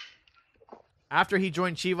 After he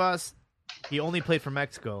joined Chivas, he only played for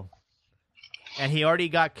Mexico. And he already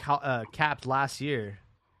got capped last year.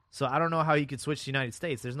 So I don't know how he could switch to the United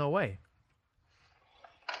States. There's no way.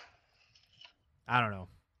 I don't know.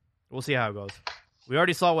 We'll see how it goes. We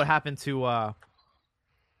already saw what happened to,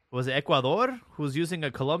 was it Ecuador, who's using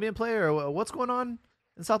a Colombian player? Or what's going on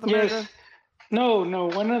in South America? Yes. No,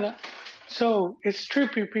 one of the. So it's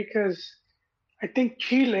trippy because I think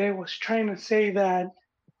Chile was trying to say that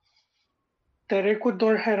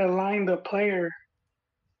Ecuador had aligned the player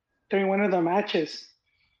during one of the matches,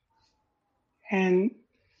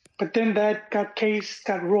 but then that case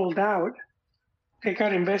got ruled out. It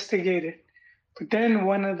got investigated, but then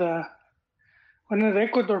one of the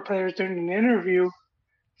Ecuador players during an interview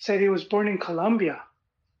said he was born in Colombia.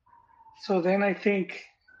 So then I think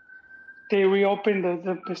they reopened the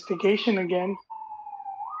investigation again.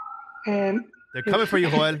 And They're coming for you,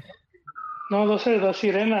 Joel. no, those are the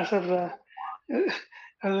sirenas of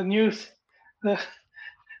the news, the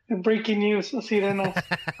breaking news, the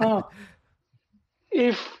sirenas.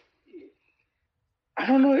 If I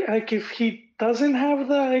don't know, like if he doesn't have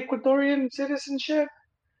the Ecuadorian citizenship,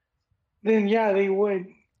 then yeah, they would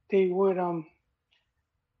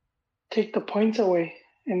take the points away,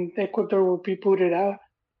 and Ecuador would be booted out.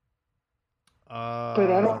 But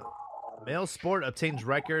I don't. Mail Sport obtains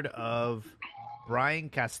record of Brian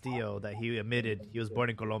Castillo that he admitted he was born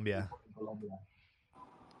in Colombia.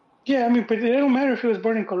 Yeah, I mean, but it don't matter if he was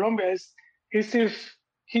born in Colombia. It's if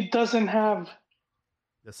he doesn't have,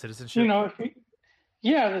 The citizenship?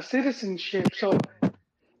 the citizenship. So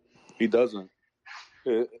He doesn't.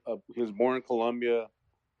 He was born in Colombia.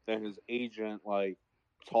 Then his agent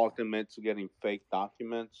talked him into getting fake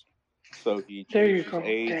documents. So he There you changed his go.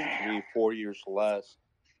 age Damn. to be 4 years less.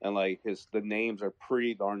 And the names are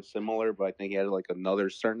pretty darn similar, but I think he had another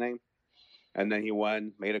surname. And then he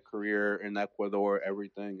went, made a career in Ecuador.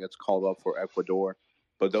 Everything gets called up for Ecuador.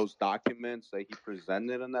 But those documents that he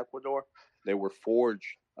presented in Ecuador, they were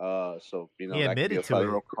forged. So He that could be admitted a to it.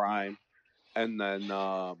 federal crime. And then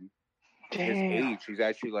his damn. age, he's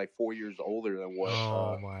actually 4 years older than what.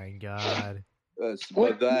 Oh, my God.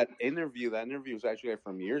 But that interview is actually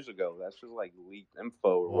from years ago. That's just leaked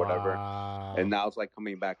info or whatever. Wow. And now it's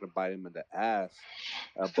coming back to bite him in the ass.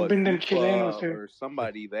 But Been them FIFA Chilenos here. or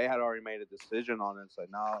somebody, they had already made a decision on it. It's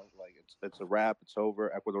no, it's a wrap. It's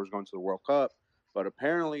over. Ecuador's going to the World Cup. But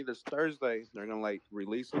apparently this Thursday they're gonna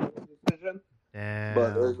release a decision. Damn.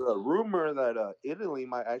 But there's a rumor that Italy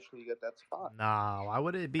might actually get that spot. Nah, why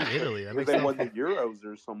would it be Italy? That Because makes they no won the Euros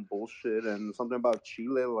or some bullshit and something about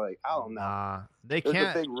Chile. I don't know. Nah, they There's a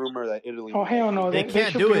can't. big rumor that Italy. Oh hell no! They There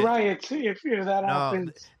can't should do be it. riots if that No,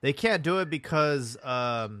 happens. they can't do it because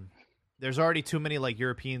there's already too many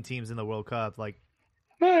European teams in the World Cup. No,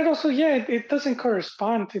 and also it doesn't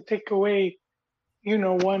correspond to take away,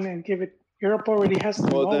 one and give it. Europe already has the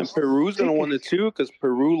Well, then most. Peru's gonna win it too because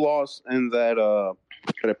Peru lost in that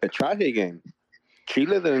repechaje game.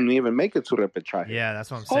 Chile didn't even make it to repechaje. Yeah, that's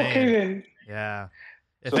what I'm saying. Okay then, Yeah.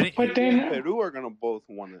 If So any, But Chile then- and Peru are gonna both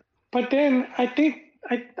win it. but then I think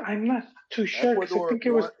I'm not too sure because I think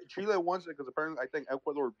it was. Chile won it because apparently I think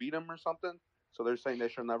Ecuador beat them or something. So they're saying they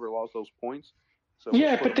should never lost those points. So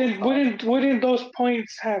Yeah, let's put but them then on top. wouldn't those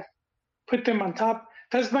points have put them on top?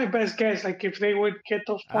 That's my best guess. Like if they would get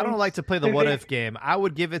those points. I don't like to play the then what they- if game. I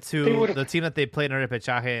would give it they to would've- the team that they played in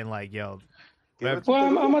repechaje and like, yo, Give it to Well,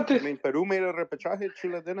 Peru. I'm at this- I mean, Peru made a repechaje.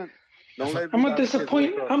 Chile didn't. Don't let I'm gonna these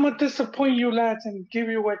disappoint. kids I'm gonna disappoint you lads and give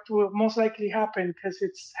you what will most likely happen because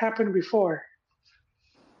it's happened before.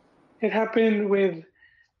 It happened with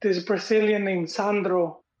this Brazilian named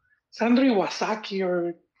Sandro Iwasaki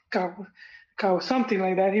or something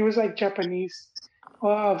like that. He was like Japanese,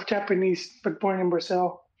 of Japanese, but born in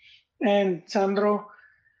Brazil. And Sandro,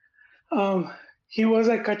 he was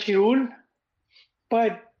a cachirul,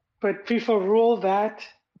 but FIFA ruled that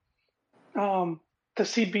the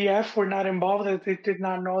CBF were not involved. That they did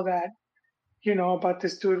not know that, about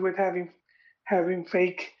this dude with having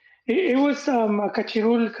fake. It was a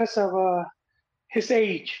cachirul because of his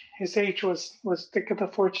age. His age was the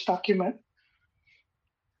forged document,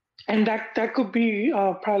 and that could be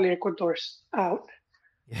probably Ecuador's out,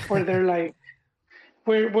 where they're like,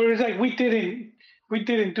 where it's like we didn't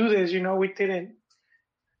do this.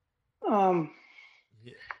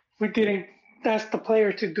 We didn't ask the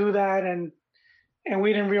player to do that, and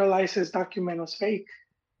we didn't realize his document was fake.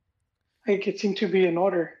 Like it seemed to be in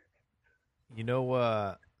order.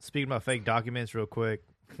 Speaking about fake documents, real quick.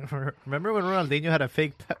 Remember when Ronaldinho had a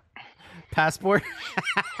fake passport?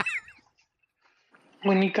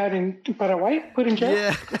 When he got in Paraguay, put in jail.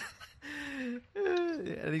 Yeah.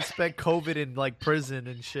 And he spent COVID in like prison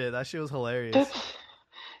and shit. That shit was hilarious.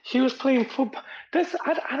 He was playing football.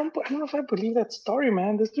 I don't know if I believe that story,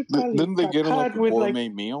 man. This dude probably Didn't they got get him like caught a with gourmet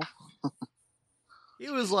meal? He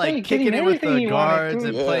was like Hey, kicking getting it with everything the he wanted, guards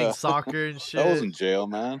dude. and playing Yeah. soccer and shit. That was in jail,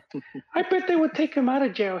 man. I bet they would take him out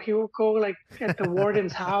of jail. He would go like at the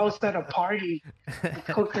warden's house at a party with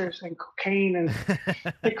hookers and cocaine and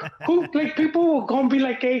people will go and be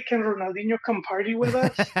like, "Hey, can Ronaldinho come party with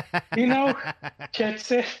us?" Jet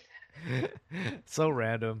set. So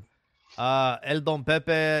random. El Don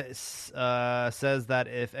Pepe says that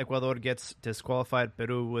if Ecuador gets disqualified,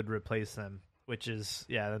 Peru would replace them, which is,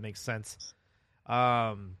 yeah, that makes sense.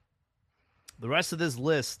 The rest of this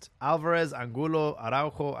list: Alvarez, Angulo,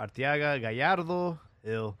 Araujo, Arteaga, Gallardo,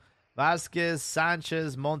 Vasquez,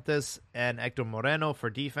 Sanchez, Montes, and Hector Moreno for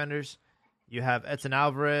defenders. You have Edson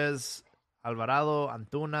Alvarez, Alvarado,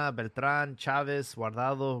 Antuna, Beltran, Chavez,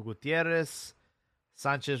 Guardado, Gutierrez,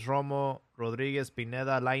 Sanchez, Romo, Rodriguez,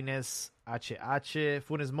 Pineda, Lainez, HH,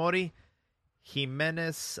 Funes Mori,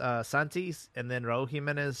 Jimenez, Santis, and then Raul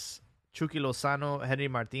Jimenez, Chucky Lozano, Henry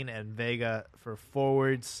Martin, and Vega for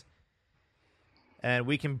forwards. And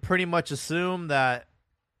we can pretty much assume that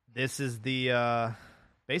this is the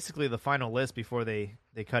basically the final list before they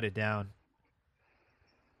cut it down.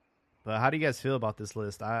 But how do you guys feel about this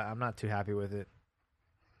list? I'm not too happy with it.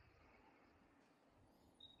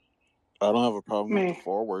 I don't have a problem with Me. the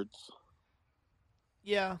forwards.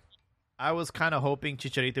 Yeah, I was kind of hoping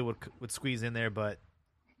Chicharito would squeeze in there, but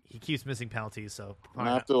he keeps missing penalties. So And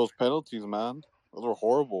after those penalties, man, those were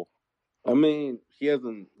horrible. I mean, he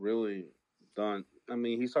hasn't really done. I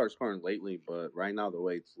mean, he started scoring lately, but right now the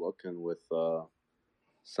way it's looking with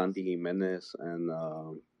Santi Jimenez and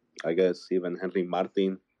I guess even Henry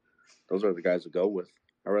Martin, those are the guys to go with.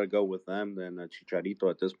 I'd rather go with them than Chicharito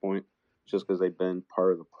at this point, just because they've been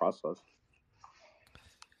part of the process.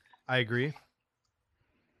 I agree.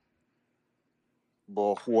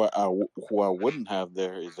 But who I wouldn't have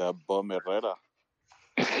there is Bum Herrera.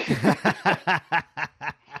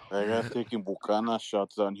 That guy's taking Bucana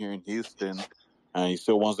shots down here in Houston, and he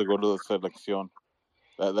still wants to go to the selección.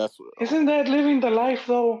 That's Isn't that living the life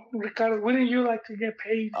though, Ricardo? Wouldn't you like to get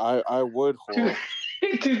paid I would, to,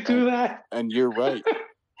 to do that? and you're right.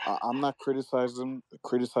 I'm not criticizing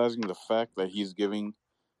the fact that he's giving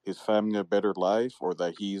his family a better life or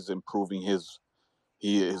that he's improving his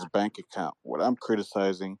bank account. What I'm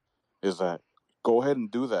criticizing is that go ahead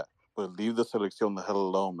and do that, but leave the selección the hell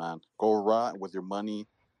alone, man. Go rot with your money,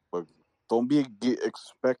 but don't be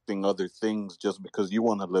expecting other things just because you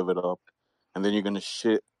want to live it up, and then you're gonna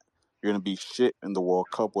be shit in the World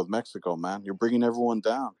Cup with Mexico, man. You're bringing everyone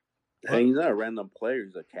down. Hey, he's not a random player;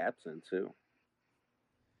 he's a captain too.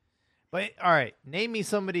 But all right, name me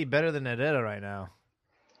somebody better than Herrera right now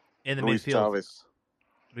in the Luis midfield. Chavez.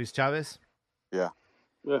 Luis Chavez. Yeah.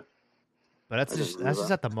 But that's I just agree that's with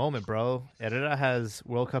just at the moment, bro. Herrera has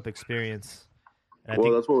World Cup experience. And I Well,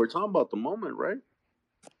 think, that's what we're talking about. The moment, right?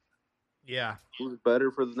 yeah. Who's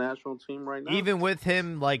better for the national team right now? Even with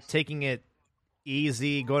him like taking it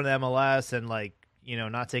easy, going to MLS and like,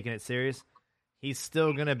 not taking it serious, he's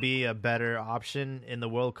still gonna be a better option in the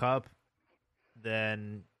World Cup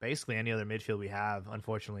than basically any other midfield we have,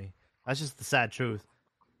 unfortunately. That's just the sad truth.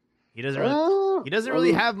 He doesn't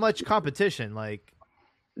really have much competition. Like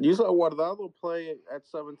You saw Guardado play at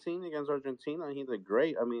 17 against Argentina, and he did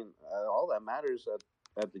great. I mean, all that matters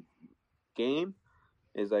at the game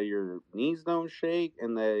is that your knees don't shake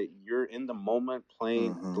and that you're in the moment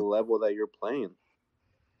playing the level that you're playing.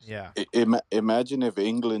 Yeah. Imagine if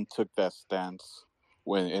England took that stance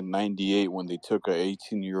when in '98 when they took a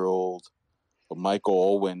 18-year-old Michael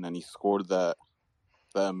Owen and he scored that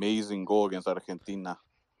amazing goal against Argentina.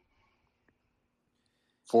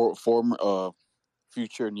 Former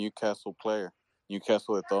future Newcastle player.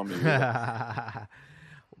 Newcastle had thought me.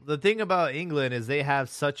 The thing about England is they have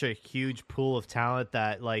such a huge pool of talent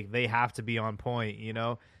that like they have to be on point, you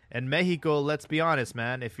know. And Mexico, let's be honest,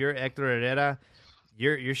 man. If you're Hector Herrera,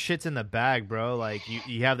 your shit's in the bag, bro. Like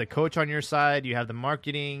you have the coach on your side, you have the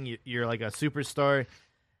marketing, you're like a superstar.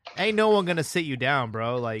 Ain't no one gonna sit you down,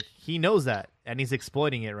 bro. Like he knows that, and he's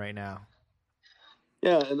exploiting it right now.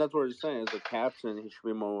 Yeah, and that's what he's saying. As a captain, he should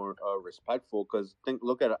be more respectful. Because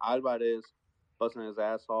look at Alvarez busting his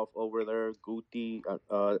ass off over there. Guti,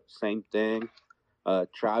 same thing.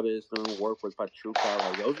 Travis doing work with Pachuca.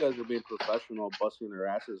 Like those guys are being professional, busting their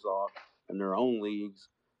asses off in their own leagues.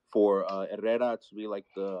 For Herrera to be like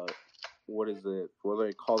what is it? What do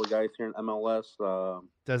they call the guys here in MLS?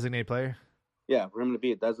 Designated player. Yeah, for him to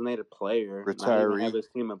be a designated player, not even have his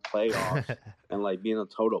team in playoffs, and like being a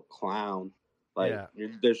total clown. Like you're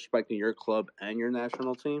disrespecting your club and your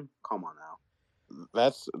national team. Come on now.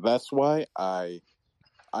 That's why I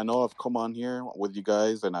know I've come on here with you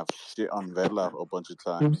guys and I've shit on Vela a bunch of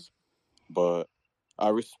times, but I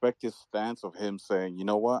respect his stance of him saying, you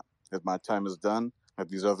know what, if my time is done, if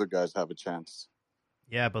these other guys have a chance.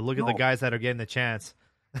 Yeah, but look at the guys that are getting the chance.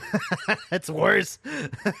 It's worse.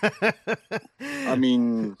 I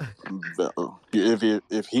mean,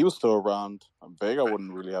 if he was still around, Vega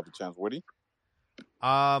wouldn't really have a chance, would he?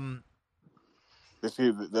 Isn't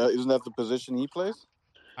that the position he plays?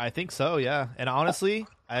 I think so, yeah. And honestly,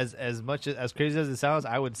 as much as crazy as it sounds,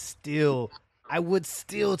 I would still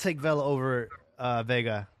take Vela over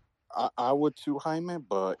Vega. I would too, Jaime.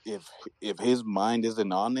 But if his mind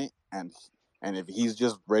isn't on it, and if he's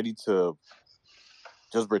just ready to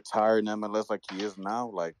just retire in MLS like he is now,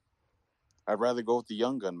 like I'd rather go with the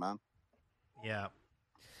young gun, man. Yeah,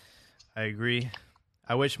 I agree.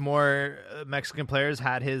 I wish more Mexican players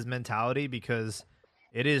had his mentality because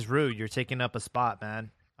it is rude. You're taking up a spot,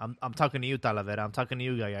 man. I'm talking to you, Talavera. I'm talking to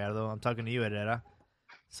you, Gallardo. I'm talking to you, Herrera.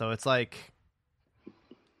 So it's like,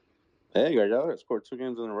 hey, Gallardo scored 2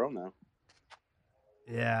 games in a row now.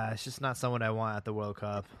 Yeah, it's just not someone I want at the World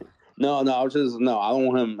Cup. No, I don't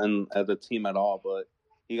want him at the team at all. But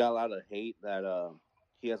he got a lot of hate that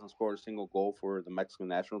he hasn't scored a single goal for the Mexican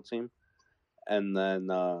national team, and then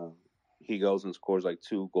he goes and scores like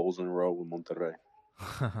 2 goals in a row with Monterrey.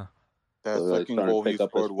 That second goal he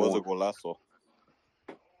scored was a golazo.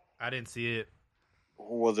 I didn't see it.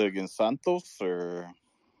 Was it against Santos or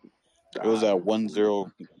it was that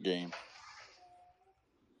 1-0 game?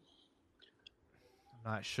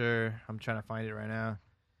 I'm not sure. I'm trying to find it right now.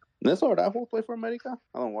 Does Araujo play for America?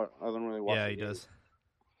 I don't really watch. Yeah, he does.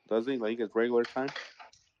 Does he? Like he gets regular time?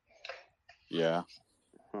 Yeah.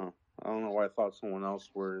 Huh. I don't know why I thought someone else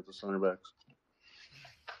were the center backs.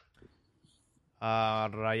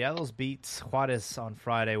 Rayados beats Juarez on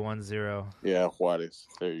Friday 1-0. Yeah, Juarez.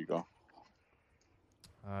 There you go.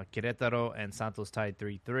 Querétaro and Santos tied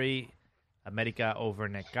 3-3. América over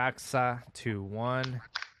Necaxa 2-1.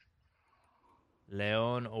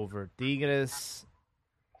 León over Tigres.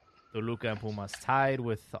 Toluca and Pumas tied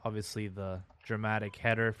with obviously the dramatic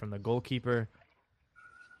header from the goalkeeper.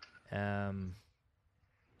 Chivas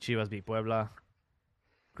beat Puebla.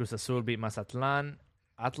 Cruz Azul beat Mazatlán.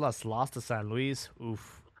 Atlas lost to San Luis.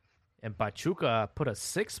 Oof. And Pachuca put a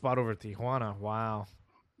 6 spot over Tijuana. Wow.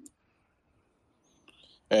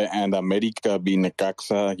 And América beat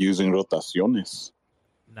Necaxa using rotaciones.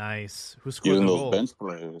 Nice. Who scored using the those goal? bench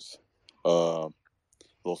players.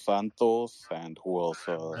 Los Santos and who else?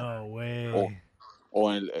 No way.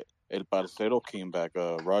 El Parcero came back.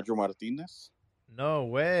 Roger Martinez. No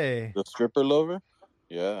way. The stripper lover.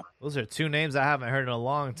 Yeah. Those are 2 names I haven't heard in a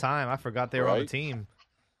long time. I forgot they were on the team.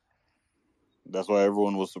 That's why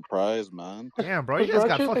everyone was surprised, man. Damn, bro. You guys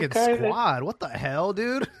got fucking squad. What the hell,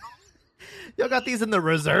 dude? Y'all got these in the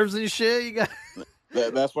reserves and shit? You got.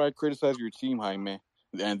 That's why I criticize your team, Jaime.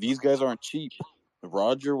 And these guys aren't cheap.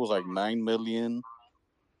 Roger was like $9 million.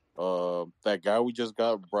 That guy we just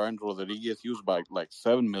got, Brian Rodriguez, he was like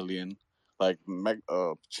 $7 million. Like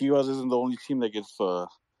Chivas isn't the only team that gets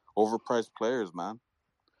overpriced players, man.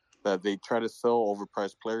 That they try to sell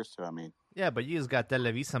overpriced players to. I mean, yeah, but you just got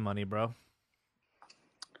Televisa money, bro.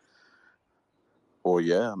 Well,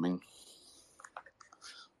 yeah, I mean,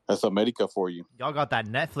 That's America for you. Y'all got that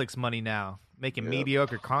Netflix money now, making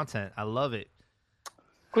mediocre content. I love it.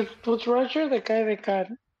 Was Roger the guy that got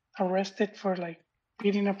arrested for like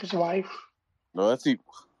beating up his wife? No, that's it.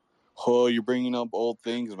 Oh, you're bringing up old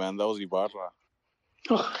things, man. That was Ibarra.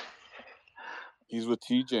 He's with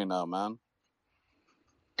TJ now, man.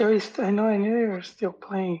 I knew they were still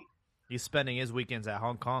playing. He's spending his weekends at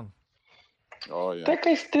Hong Kong. Oh yeah. That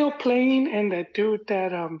guy's still playing, and that dude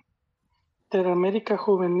that America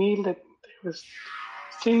Juvenil that was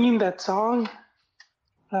singing that song,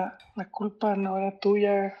 La culpa no era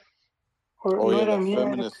tuya, or Oh no yeah, era that mía.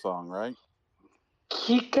 feminist song, right?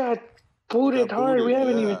 He got booted hard. We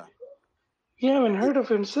haven't heard of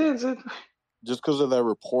him since. Just because of that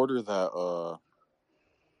reporter that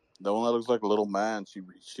the one that looks like a little man,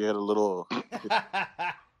 she had a little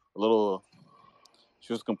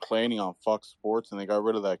she was complaining on Fox Sports and they got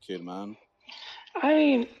rid of that kid, man. I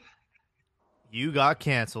mean, you got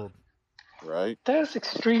canceled. Right? That's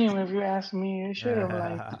extreme if you ask me. They should have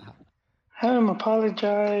have him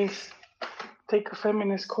apologize, take a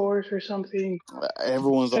feminist course or something.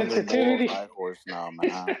 Everyone's on their moral high horse now,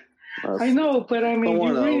 man. I know, but I mean,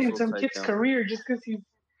 you're ruining some kid's career just because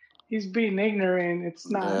he's being ignorant. It's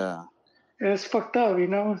not. Yeah. It's fucked up, you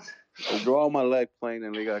know. Joao Malek playing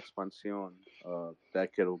in Liga Expansión.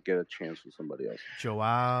 That kid will get a chance with somebody else.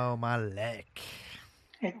 Joao Malek.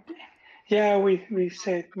 Yeah, we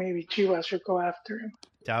said maybe Chivas should go after him.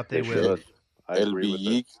 Doubt they will. El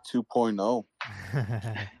Villic 2.0.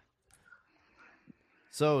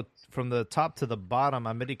 So, from the top to the bottom,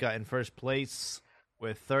 America in first place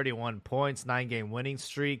with 31 points, 9-game winning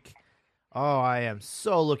streak. Oh, I am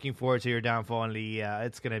so looking forward to your downfall in Liga.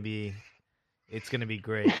 It's gonna be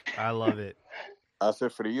great. I love it. Hace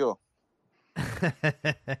frío.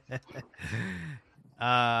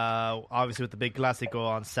 Obviously with the big Clásico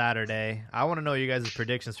on Saturday. I want to know you guys'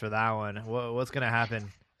 predictions for that one. What's gonna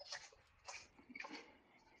happen?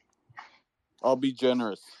 I'll be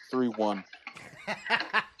generous. 3-1.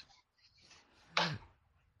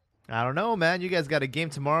 I don't know, man. You guys got a game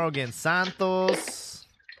tomorrow against Santos,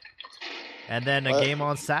 and then a game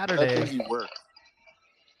on Saturday. That's easy work.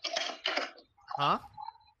 Huh?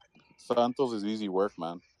 Santos is easy work,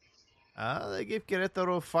 man. They give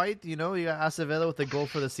Querétaro a fight. You know, you got Acevedo with the goal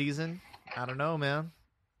for the season. I don't know, man.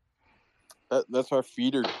 That's our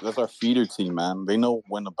feeder. That's our feeder team, man. They know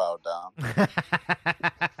when to bow down.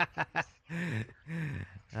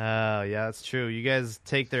 Oh, yeah, that's true. You guys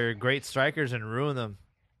take their great strikers and ruin them.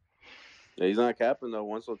 Yeah, he's not capping, though.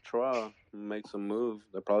 Once Ochoa makes a move,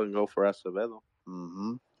 they're probably going to go for Acevedo.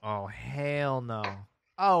 Mm-hmm. Oh, hell no.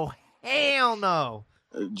 Oh, hell no.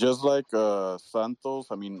 Just like Santos,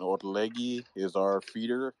 I mean, Orlegui is our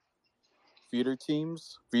feeder team.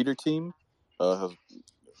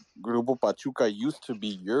 Grupo Pachuca used to be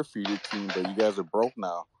your feeder team, but you guys are broke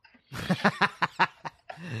now.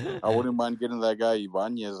 I wouldn't mind getting that guy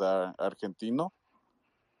Ibanez, Argentino,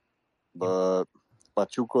 but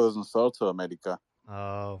Pachuca doesn't sell to America.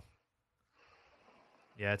 Oh.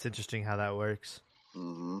 Yeah, it's interesting how that works.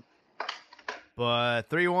 Mm-hmm. But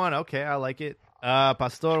 3-1, okay, I like it.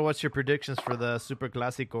 Pastor, what's your predictions for the Super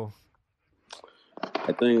Clásico?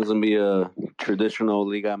 I think it's going to be a traditional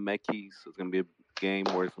Liga MX. It's going to be a game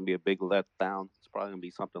where it's going to be a big letdown. It's probably going to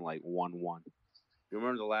be something like 1-1. You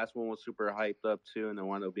remember the last one was super hyped up, too, and then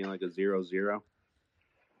wound up being like a 0-0?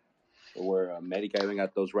 Where America even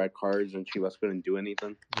got those red cards and Chivas couldn't do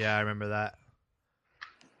anything. Yeah, I remember that.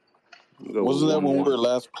 Wasn't that when we were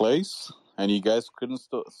last place and you guys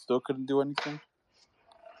still couldn't do anything?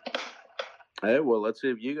 Hey, well, let's see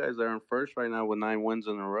if you guys are in first right now with 9 wins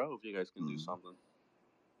in a row. If you guys can do something.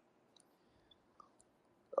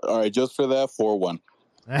 All right, just for that, 4-1.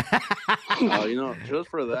 Just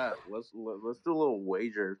for that, let's do a little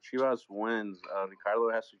wager. Chivas wins.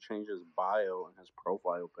 Ricardo has to change his bio and his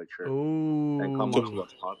profile picture. Ooh. And come on to the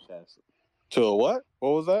podcast. To a what?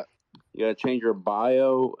 What was that? You gotta change your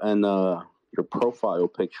bio and your profile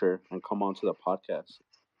picture and come on to the podcast.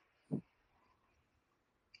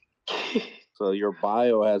 So your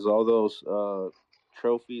bio has all those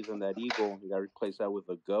trophies and that eagle. You gotta replace that with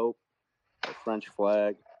a goat, a French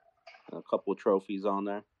flag, and a couple trophies on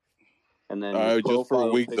there. And then all right, just for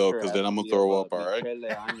a week though, because then I'm gonna throw up. All right.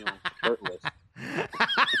 Shirtless.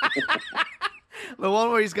 The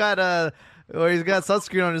one where he's got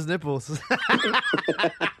sunscreen on his nipples.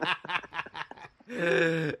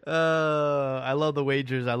 I love the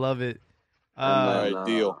wagers. I love it. All right,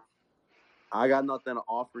 deal. I got nothing to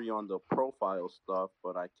offer you on the profile stuff,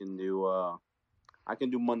 but I can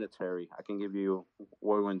do monetary. I can give you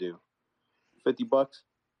what we're gonna do. $50.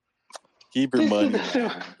 Keep your money.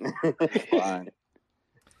 Fine.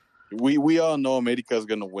 We all know America's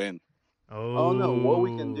gonna win. Oh no! What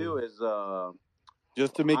we can do is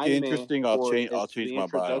just to make it interesting. I'll change the my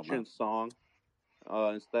bio. introduction song.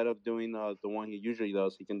 Instead of doing the one he usually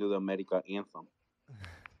does, he can do the America anthem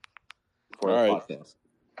for the podcast.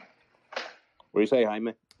 What do you say,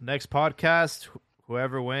 Jaime? Next podcast,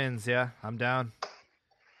 whoever wins, yeah, I'm down.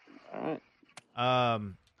 All right.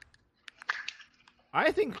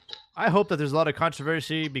 I hope that there's a lot of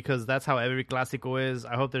controversy because that's how every Clásico is.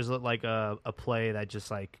 I hope there's like a play that just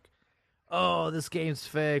like, oh, this game's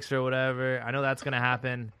fixed or whatever. I know that's gonna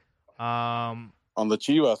happen. On the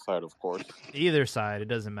Chivas side, of course. Either side, it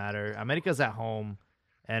doesn't matter. America's at home,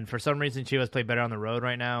 and for some reason, Chivas play better on the road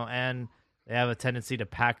right now, and they have a tendency to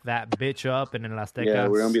pack that bitch up. And in Las Aztecas, yeah,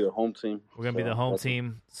 we're gonna be the home team. We're gonna be the home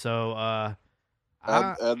team. So,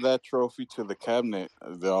 add that trophy to the cabinet.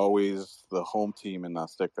 They're always the home team in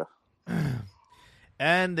Azteca.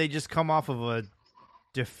 And they just come off of a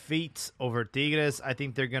defeat over Tigres. I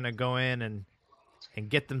think they're gonna go in and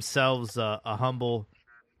get themselves a humble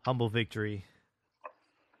victory.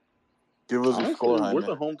 Give us a score. We're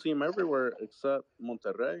the home team everywhere except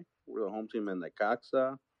Monterrey. We're the home team in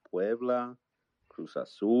Necaxa, Puebla, Cruz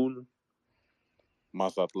Azul,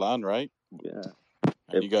 Mazatlan, right? Yeah.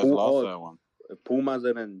 And you guys lost that one. If Pumas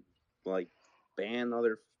didn't like ban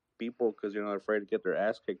other people because you're not afraid to get their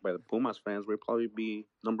ass kicked by the Pumas fans, we'd probably be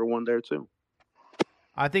number one there too.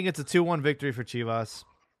 I think it's a 2-1 victory for Chivas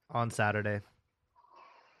on Saturday.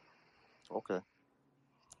 Okay.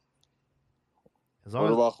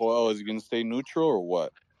 What about Joel? Is he going to stay neutral or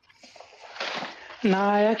what? No,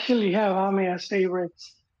 I actually have Ame as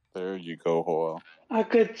favorites. There you go, Joel. I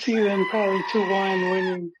could see them probably 2-1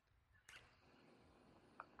 winning.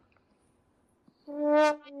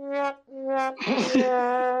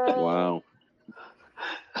 Wow.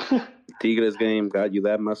 Tigres game got you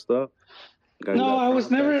that messed up? No, I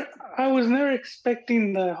was never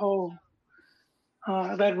expecting the whole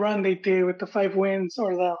that run they did with the 5 wins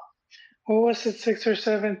or the what was it, 6 or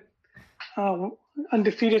 7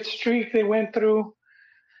 undefeated streak they went through.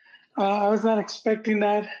 I was not expecting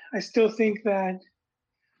that. I still think that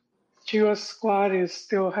Chivas squad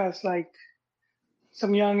still has like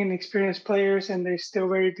some young and experienced players, and they're still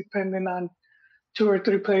very dependent on 2 or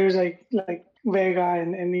 3 players like Vega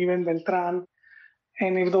and even Beltran.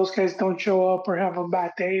 And if those guys don't show up or have a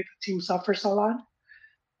bad day, the team suffers a lot.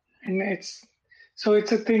 And it's a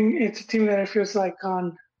team that I feels like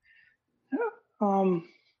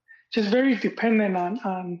just very dependent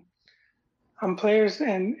on players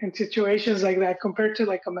and situations like that compared to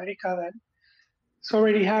like America that is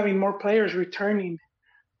already having more players returning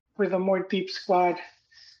with a more deep squad,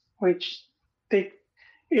 which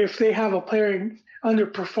if they have a player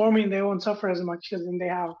underperforming, they won't suffer as much as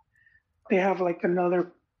they have like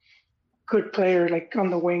another good player like on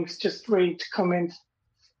the wings just ready to come in.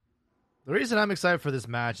 The reason I'm excited for this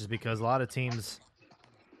match is because a lot of teams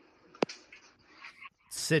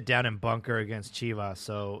sit down and bunker against Chivas,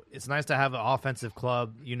 so it's nice to have an offensive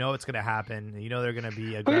club. You know it's going to happen. You know they're going to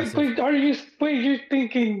be aggressive. You're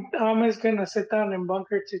thinking Ame's going to sit down and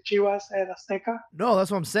bunker to Chivas at Azteca? No,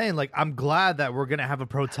 that's what I'm saying. Like, I'm glad that we're going to have a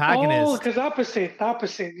protagonist. Oh, because opposite.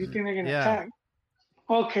 You think they're going to attack?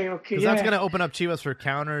 Okay. Because that's going to open up Chivas for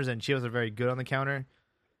counters, and Chivas are very good on the counter.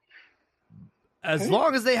 As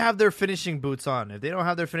long as they have their finishing boots on. If they don't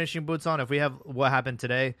have their finishing boots on, if we have what happened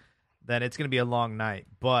today, then it's going to be a long night.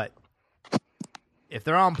 But if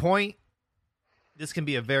they're on point, this can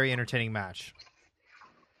be a very entertaining match.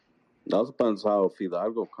 That depends how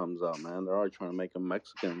Fidalgo comes out, man. They're already trying to make him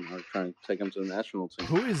Mexican. They're trying to take him to the national team.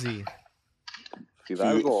 Who is he?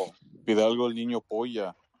 Fidalgo El Niño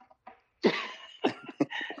Polla.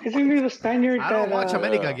 Isn't he the Spaniard? I don't watch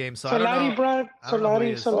America games, so Solari I don't know.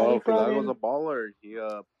 Solari brought Fidalgo's a baller.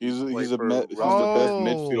 He's the best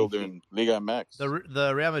midfielder in Liga MX.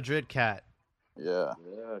 The Real Madrid cat. Yeah,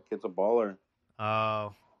 kid's a baller.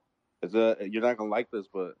 Oh, you're not gonna like this,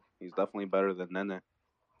 but he's definitely better than Nene.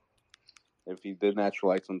 If he did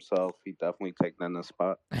naturalize himself, he'd definitely take Nene's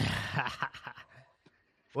spot.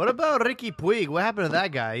 What about Ricky Puig? What happened to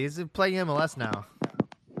that guy? He's playing MLS now.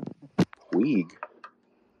 Puig.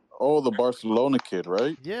 Oh, the Barcelona kid,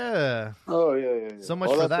 right? Yeah. Oh, yeah. So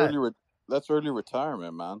much for that. That's early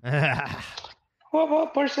retirement, man. What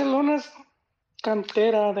about Barcelona's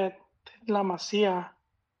cantera, that La Masia?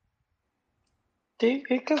 They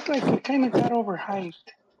kind of got overhyped.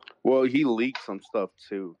 Well, he leaked some stuff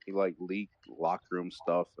too. He leaked locker room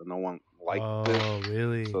stuff, and no one liked it. Oh,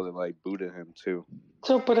 really? So they booted him too.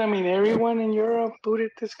 So, but I mean, everyone in Europe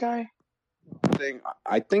booted this guy.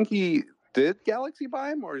 I think he did Galaxy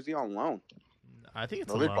buy him, or is he on loan? I think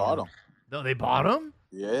it's they bought him. No, they bought him?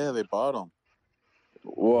 Yeah, they bought him.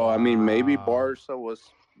 Well, I mean, maybe Wow. Barca was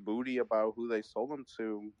booty about who they sold him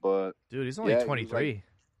to, but Dude, he's only yeah, 23.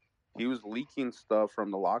 he was leaking stuff from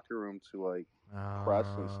the locker room to like press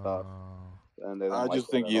and stuff, Oh. and they didn't I like just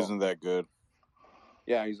that think at he all. isn't that good.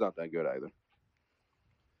 Yeah, he's not that good either.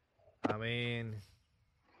 I mean,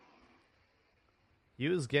 he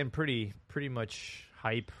was getting pretty much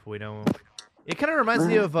hype. We know. It kind of reminds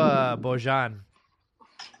me of Bojan.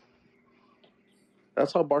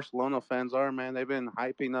 That's how Barcelona fans are, man. They've been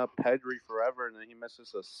hyping up Pedri forever, and then he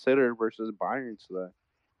misses a sitter versus Bayern today.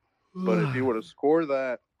 But if he would have scored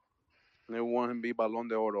that, they want him to be Ballon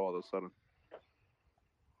d'Or all of a sudden.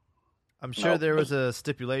 I'm sure No. there was a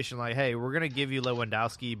stipulation like, "Hey, we're gonna give you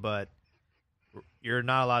Lewandowski, but you're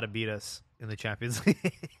not allowed to beat us in the Champions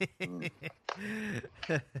League."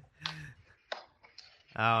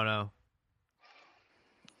 I don't know.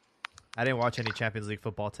 I didn't watch any Champions League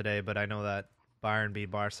football today, but I know that Bayern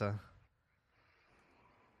beat Barca.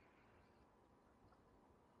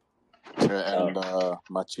 Yeah, and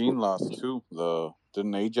Machin lost too.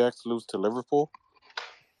 Didn't Ajax lose to Liverpool?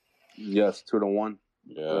 Yes, 2-1.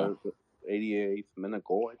 Yeah. The 88th minute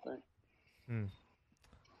goal, I think.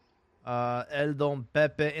 El Don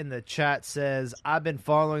Pepe in the chat says, I've been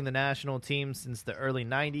following the national team since the early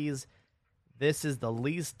 90s. This is the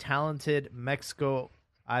least talented Mexico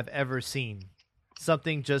I've ever seen.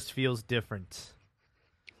 Something just feels different.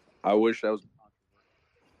 I wish that was.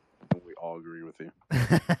 We all agree with you.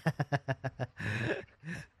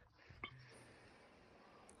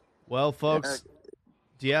 Well, folks,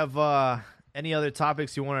 do you have any other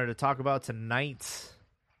topics you wanted to talk about tonight?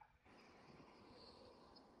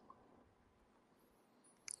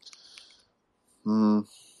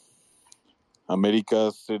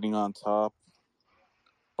 America sitting on top.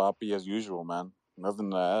 Papi as usual, man.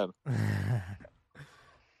 Nothing to add.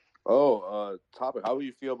 Topic. How do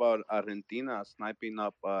you feel about Argentina sniping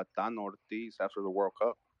up Dan Ortiz after the World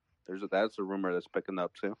Cup? That's a rumor that's picking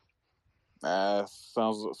up too.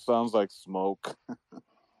 Sounds like smoke.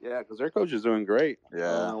 Yeah, because their coach is doing great.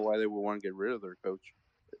 Yeah. I don't know why they would want to get rid of their coach.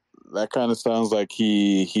 That kind of sounds like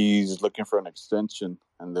he's looking for an extension,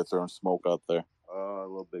 and they're throwing smoke out there. A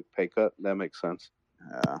little big pay cut. That makes sense.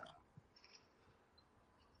 Yeah.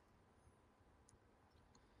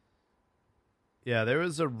 Yeah, there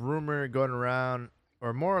was a rumor going around,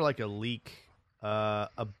 or more like a leak,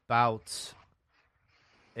 about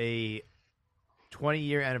a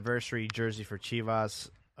 20-year anniversary jersey for Chivas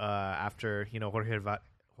after Jorge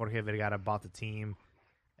Vergara bought the team,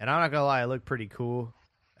 and I'm not gonna lie, it looked pretty cool.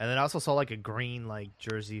 And then I also saw like a green like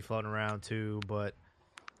jersey floating around too, but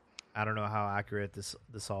I don't know how accurate this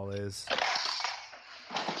all is.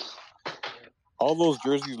 All those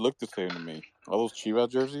jerseys look the same to me. All those Chivas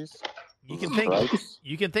jerseys. You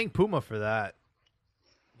can thank Puma for that.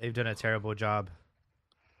 They've done a terrible job.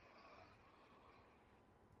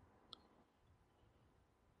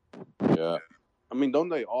 Yeah. I mean, don't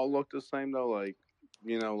they all look the same though? Like,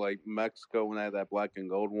 like Mexico when they had that black and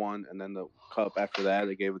gold one, and then the cup after that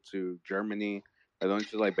they gave it to Germany. They don't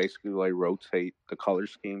just like basically like rotate the color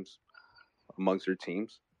schemes amongst their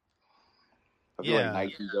teams. I feel like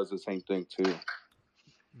Nike does the same thing too.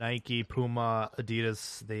 Nike, Puma,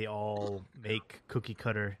 Adidas, they all make cookie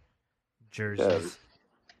cutter jerseys.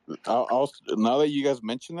 Yeah. Now that you guys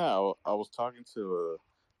mention that, I was talking to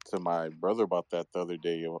my brother about that the other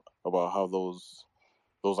day, about how those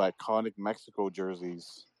iconic Mexico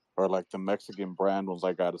jerseys are like the Mexican brand ones,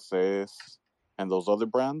 like Garces and those other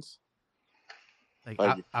brands.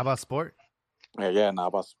 Like Abba Sport? Yeah, and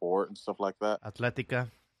Abba Sport and stuff like that. Atletica.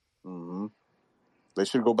 Mm-hmm. They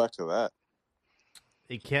should go back to that.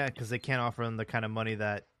 They can't, because they can't offer them the kind of money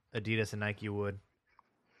that Adidas and Nike would.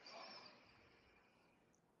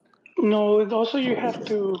 No, also you have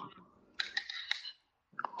to.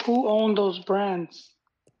 Who own those brands?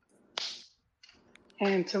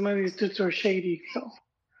 And some of these dudes are shady. So.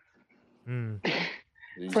 You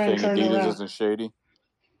Brands think Adidas around. isn't shady?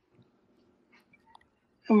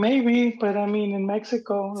 Maybe, but I mean, in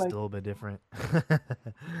Mexico, it's a little bit different.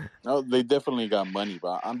 No, they definitely got money,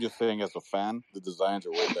 but I'm just saying, as a fan, the designs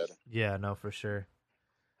are way better. Yeah, no, for sure.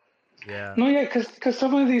 Yeah. No, yeah, because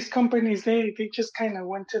some of these companies, they just kind of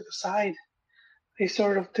went to the side. They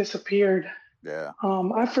sort of disappeared. Yeah.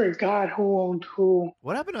 I forgot who owned who.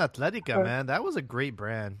 What happened to Atletica, man? That was a great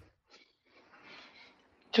brand.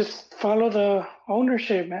 Just follow the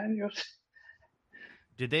ownership, man.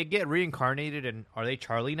 Did they get reincarnated, and are they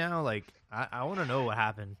Charlie now? Like, I want to know what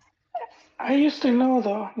happened. I used to know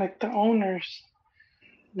the owners.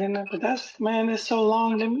 Then, but it's so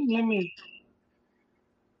long. Let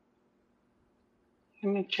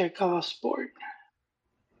me check our sport.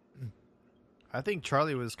 I think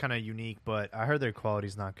Charlie was kind of unique, but I heard their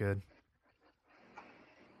quality's not good.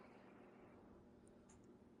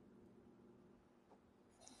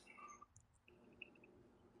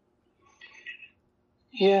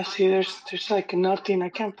 Yeah, see, there's like nothing. I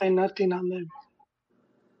can't find nothing on them.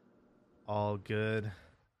 All good.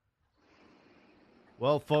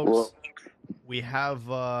 Well, folks, we have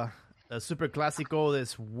a Super Classico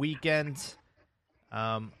this weekend.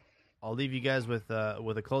 I'll leave you guys with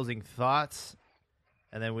a closing thoughts,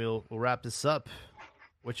 and then we'll wrap this up.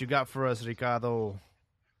 What you got for us, Ricardo?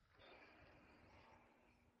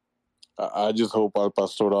 I just hope Al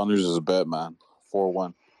Pastor honors his bet, man.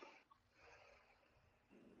 4-1.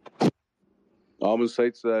 All I'm gonna say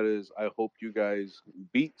to that is, I hope you guys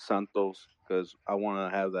beat Santos because I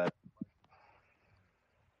want to have that.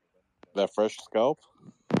 That fresh scalp?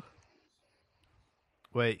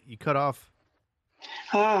 Wait, you cut off.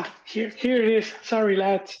 Here it is. Sorry,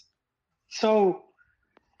 lads. So,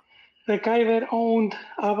 the guy that owned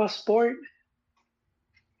Ava Sport,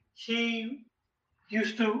 he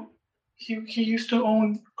used to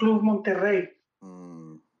own Club Monterrey,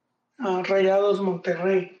 Rayados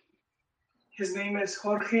Monterrey. His name is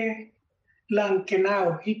Jorge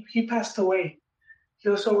Lankenau. He passed away. He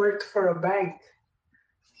also worked for a bank.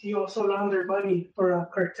 He also laundered money for a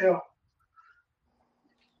cartel.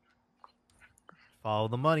 Follow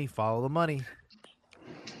the money. Follow the money.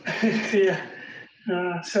 Yeah.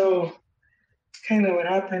 So kind of what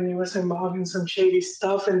happened. He was involved in some shady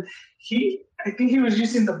stuff, and I think he was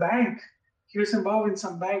using the bank. He was involved in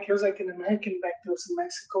some bank. He was like an American bank that was in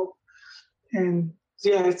Mexico, and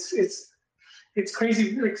yeah, it's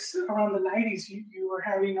crazy. Like around the 90s, you were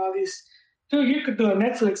having all these. Dude, you could do a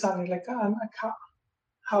Netflix on it, like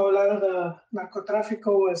how a lot of the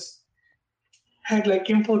narcotráfico had like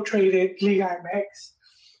infiltrated Liga MX,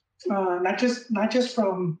 not just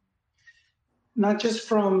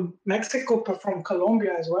from Mexico, but from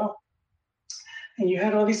Colombia as well. And you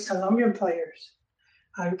had all these Colombian players.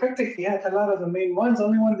 You practically had a lot of the main ones. The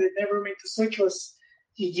only one that never made the switch was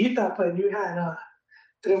Higuita, but you had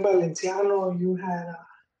Tren Valenciano, you had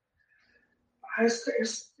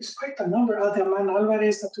it's quite a number. Damian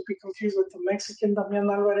Alvarez, not to be confused with the Mexican Damian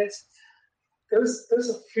Alvarez. There's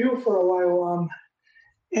a few for a while,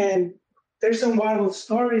 and there's some wild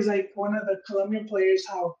stories. Like one of the Colombian players,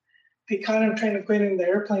 how they caught him trying to quit in the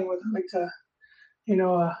airplane with like a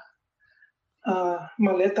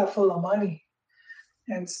maleta full of money,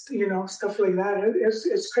 and stuff like that.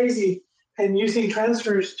 It's crazy, and using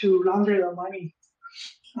transfers to launder the money.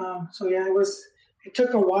 So yeah, it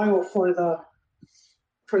took a while for the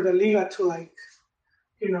Liga to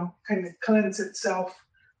kind of cleanse itself,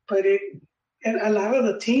 but and a lot of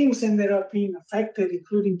the teams ended up being affected,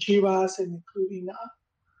 including Chivas and including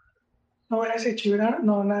no, when I say Chivas,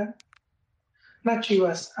 no, not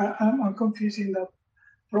Chivas. I'm confusing. The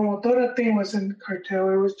Promotora thing was in cartel.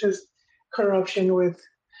 It was just corruption with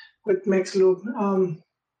Mexlub.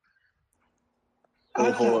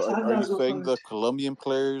 Wait, hold on. Are you Atlas saying the Colombian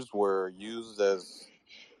players were used as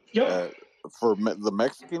Yep. for the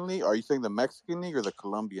Mexican league? Are you saying the Mexican league or the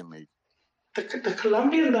Colombian league? The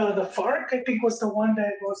Colombian, the FARC, I think, was the one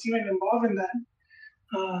that was even involved in that.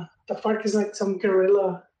 The FARC is like some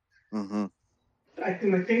guerrilla. Mm-hmm. I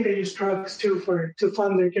think they use drugs too to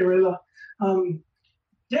fund their guerrilla.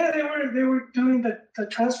 Yeah, they were doing the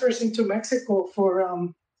transfers into Mexico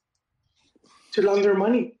for to launder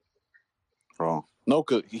money. Oh no,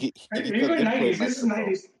 cause he These were 90s. This is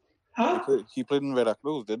 90s. Huh? He played in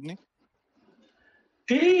Veracruz, didn't he?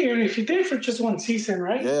 Did he? If he did for just one season,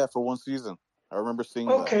 right? Yeah, for one season. I remember seeing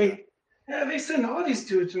Okay. that. Yeah, they sent all these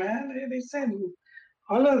dudes, man. They sent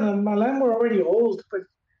all of them. A lot of them were already old, but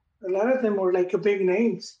a lot of them were like big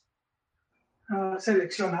names.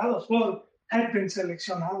 Seleccionados. Well, had been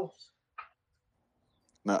seleccionados.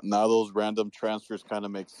 Now those random transfers kind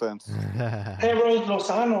of make sense. Rose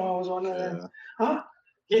Lozano was one of them. Huh?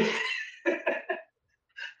 Yeah.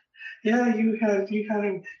 Yeah, you had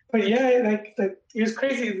him, but yeah, like it was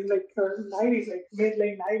crazy. Like the 90s, like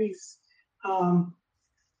late 90s.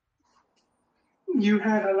 You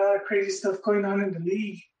had a lot of crazy stuff going on in the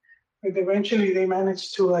league. Like eventually, they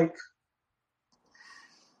managed to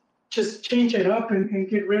just change it up and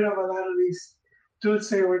get rid of a lot of these dudes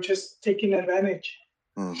that were just taking advantage.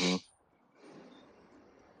 Mm-hmm.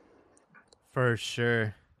 For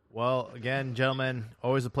sure. Well, again, gentlemen,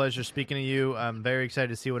 always a pleasure speaking to you. I'm very excited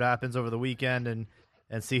to see what happens over the weekend and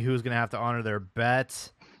see who's going to have to honor their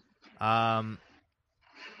bet. I'll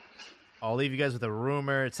leave you guys with a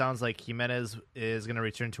rumor. It sounds like Jimenez is going to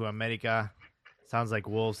return to America. Sounds like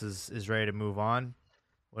Wolves is ready to move on.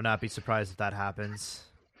 Would not be surprised if that happens.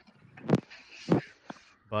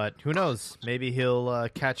 But who knows? Maybe he'll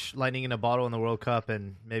catch lightning in a bottle in the World Cup,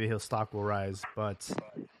 and maybe his stock will rise. But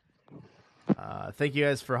thank you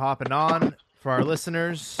guys for hopping on. For our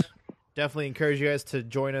listeners, definitely encourage you guys to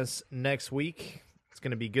join us next week. It's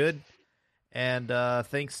going to be good. And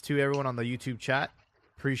thanks to everyone on the YouTube chat.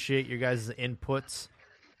 Appreciate your guys' inputs.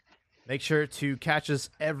 Make sure to catch us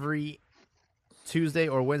every Tuesday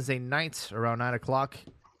or Wednesday night around 9 o'clock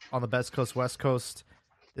on the Best Coast, West Coast.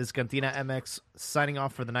 This is Cantina MX signing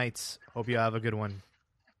off for the night. Hope you have a good one.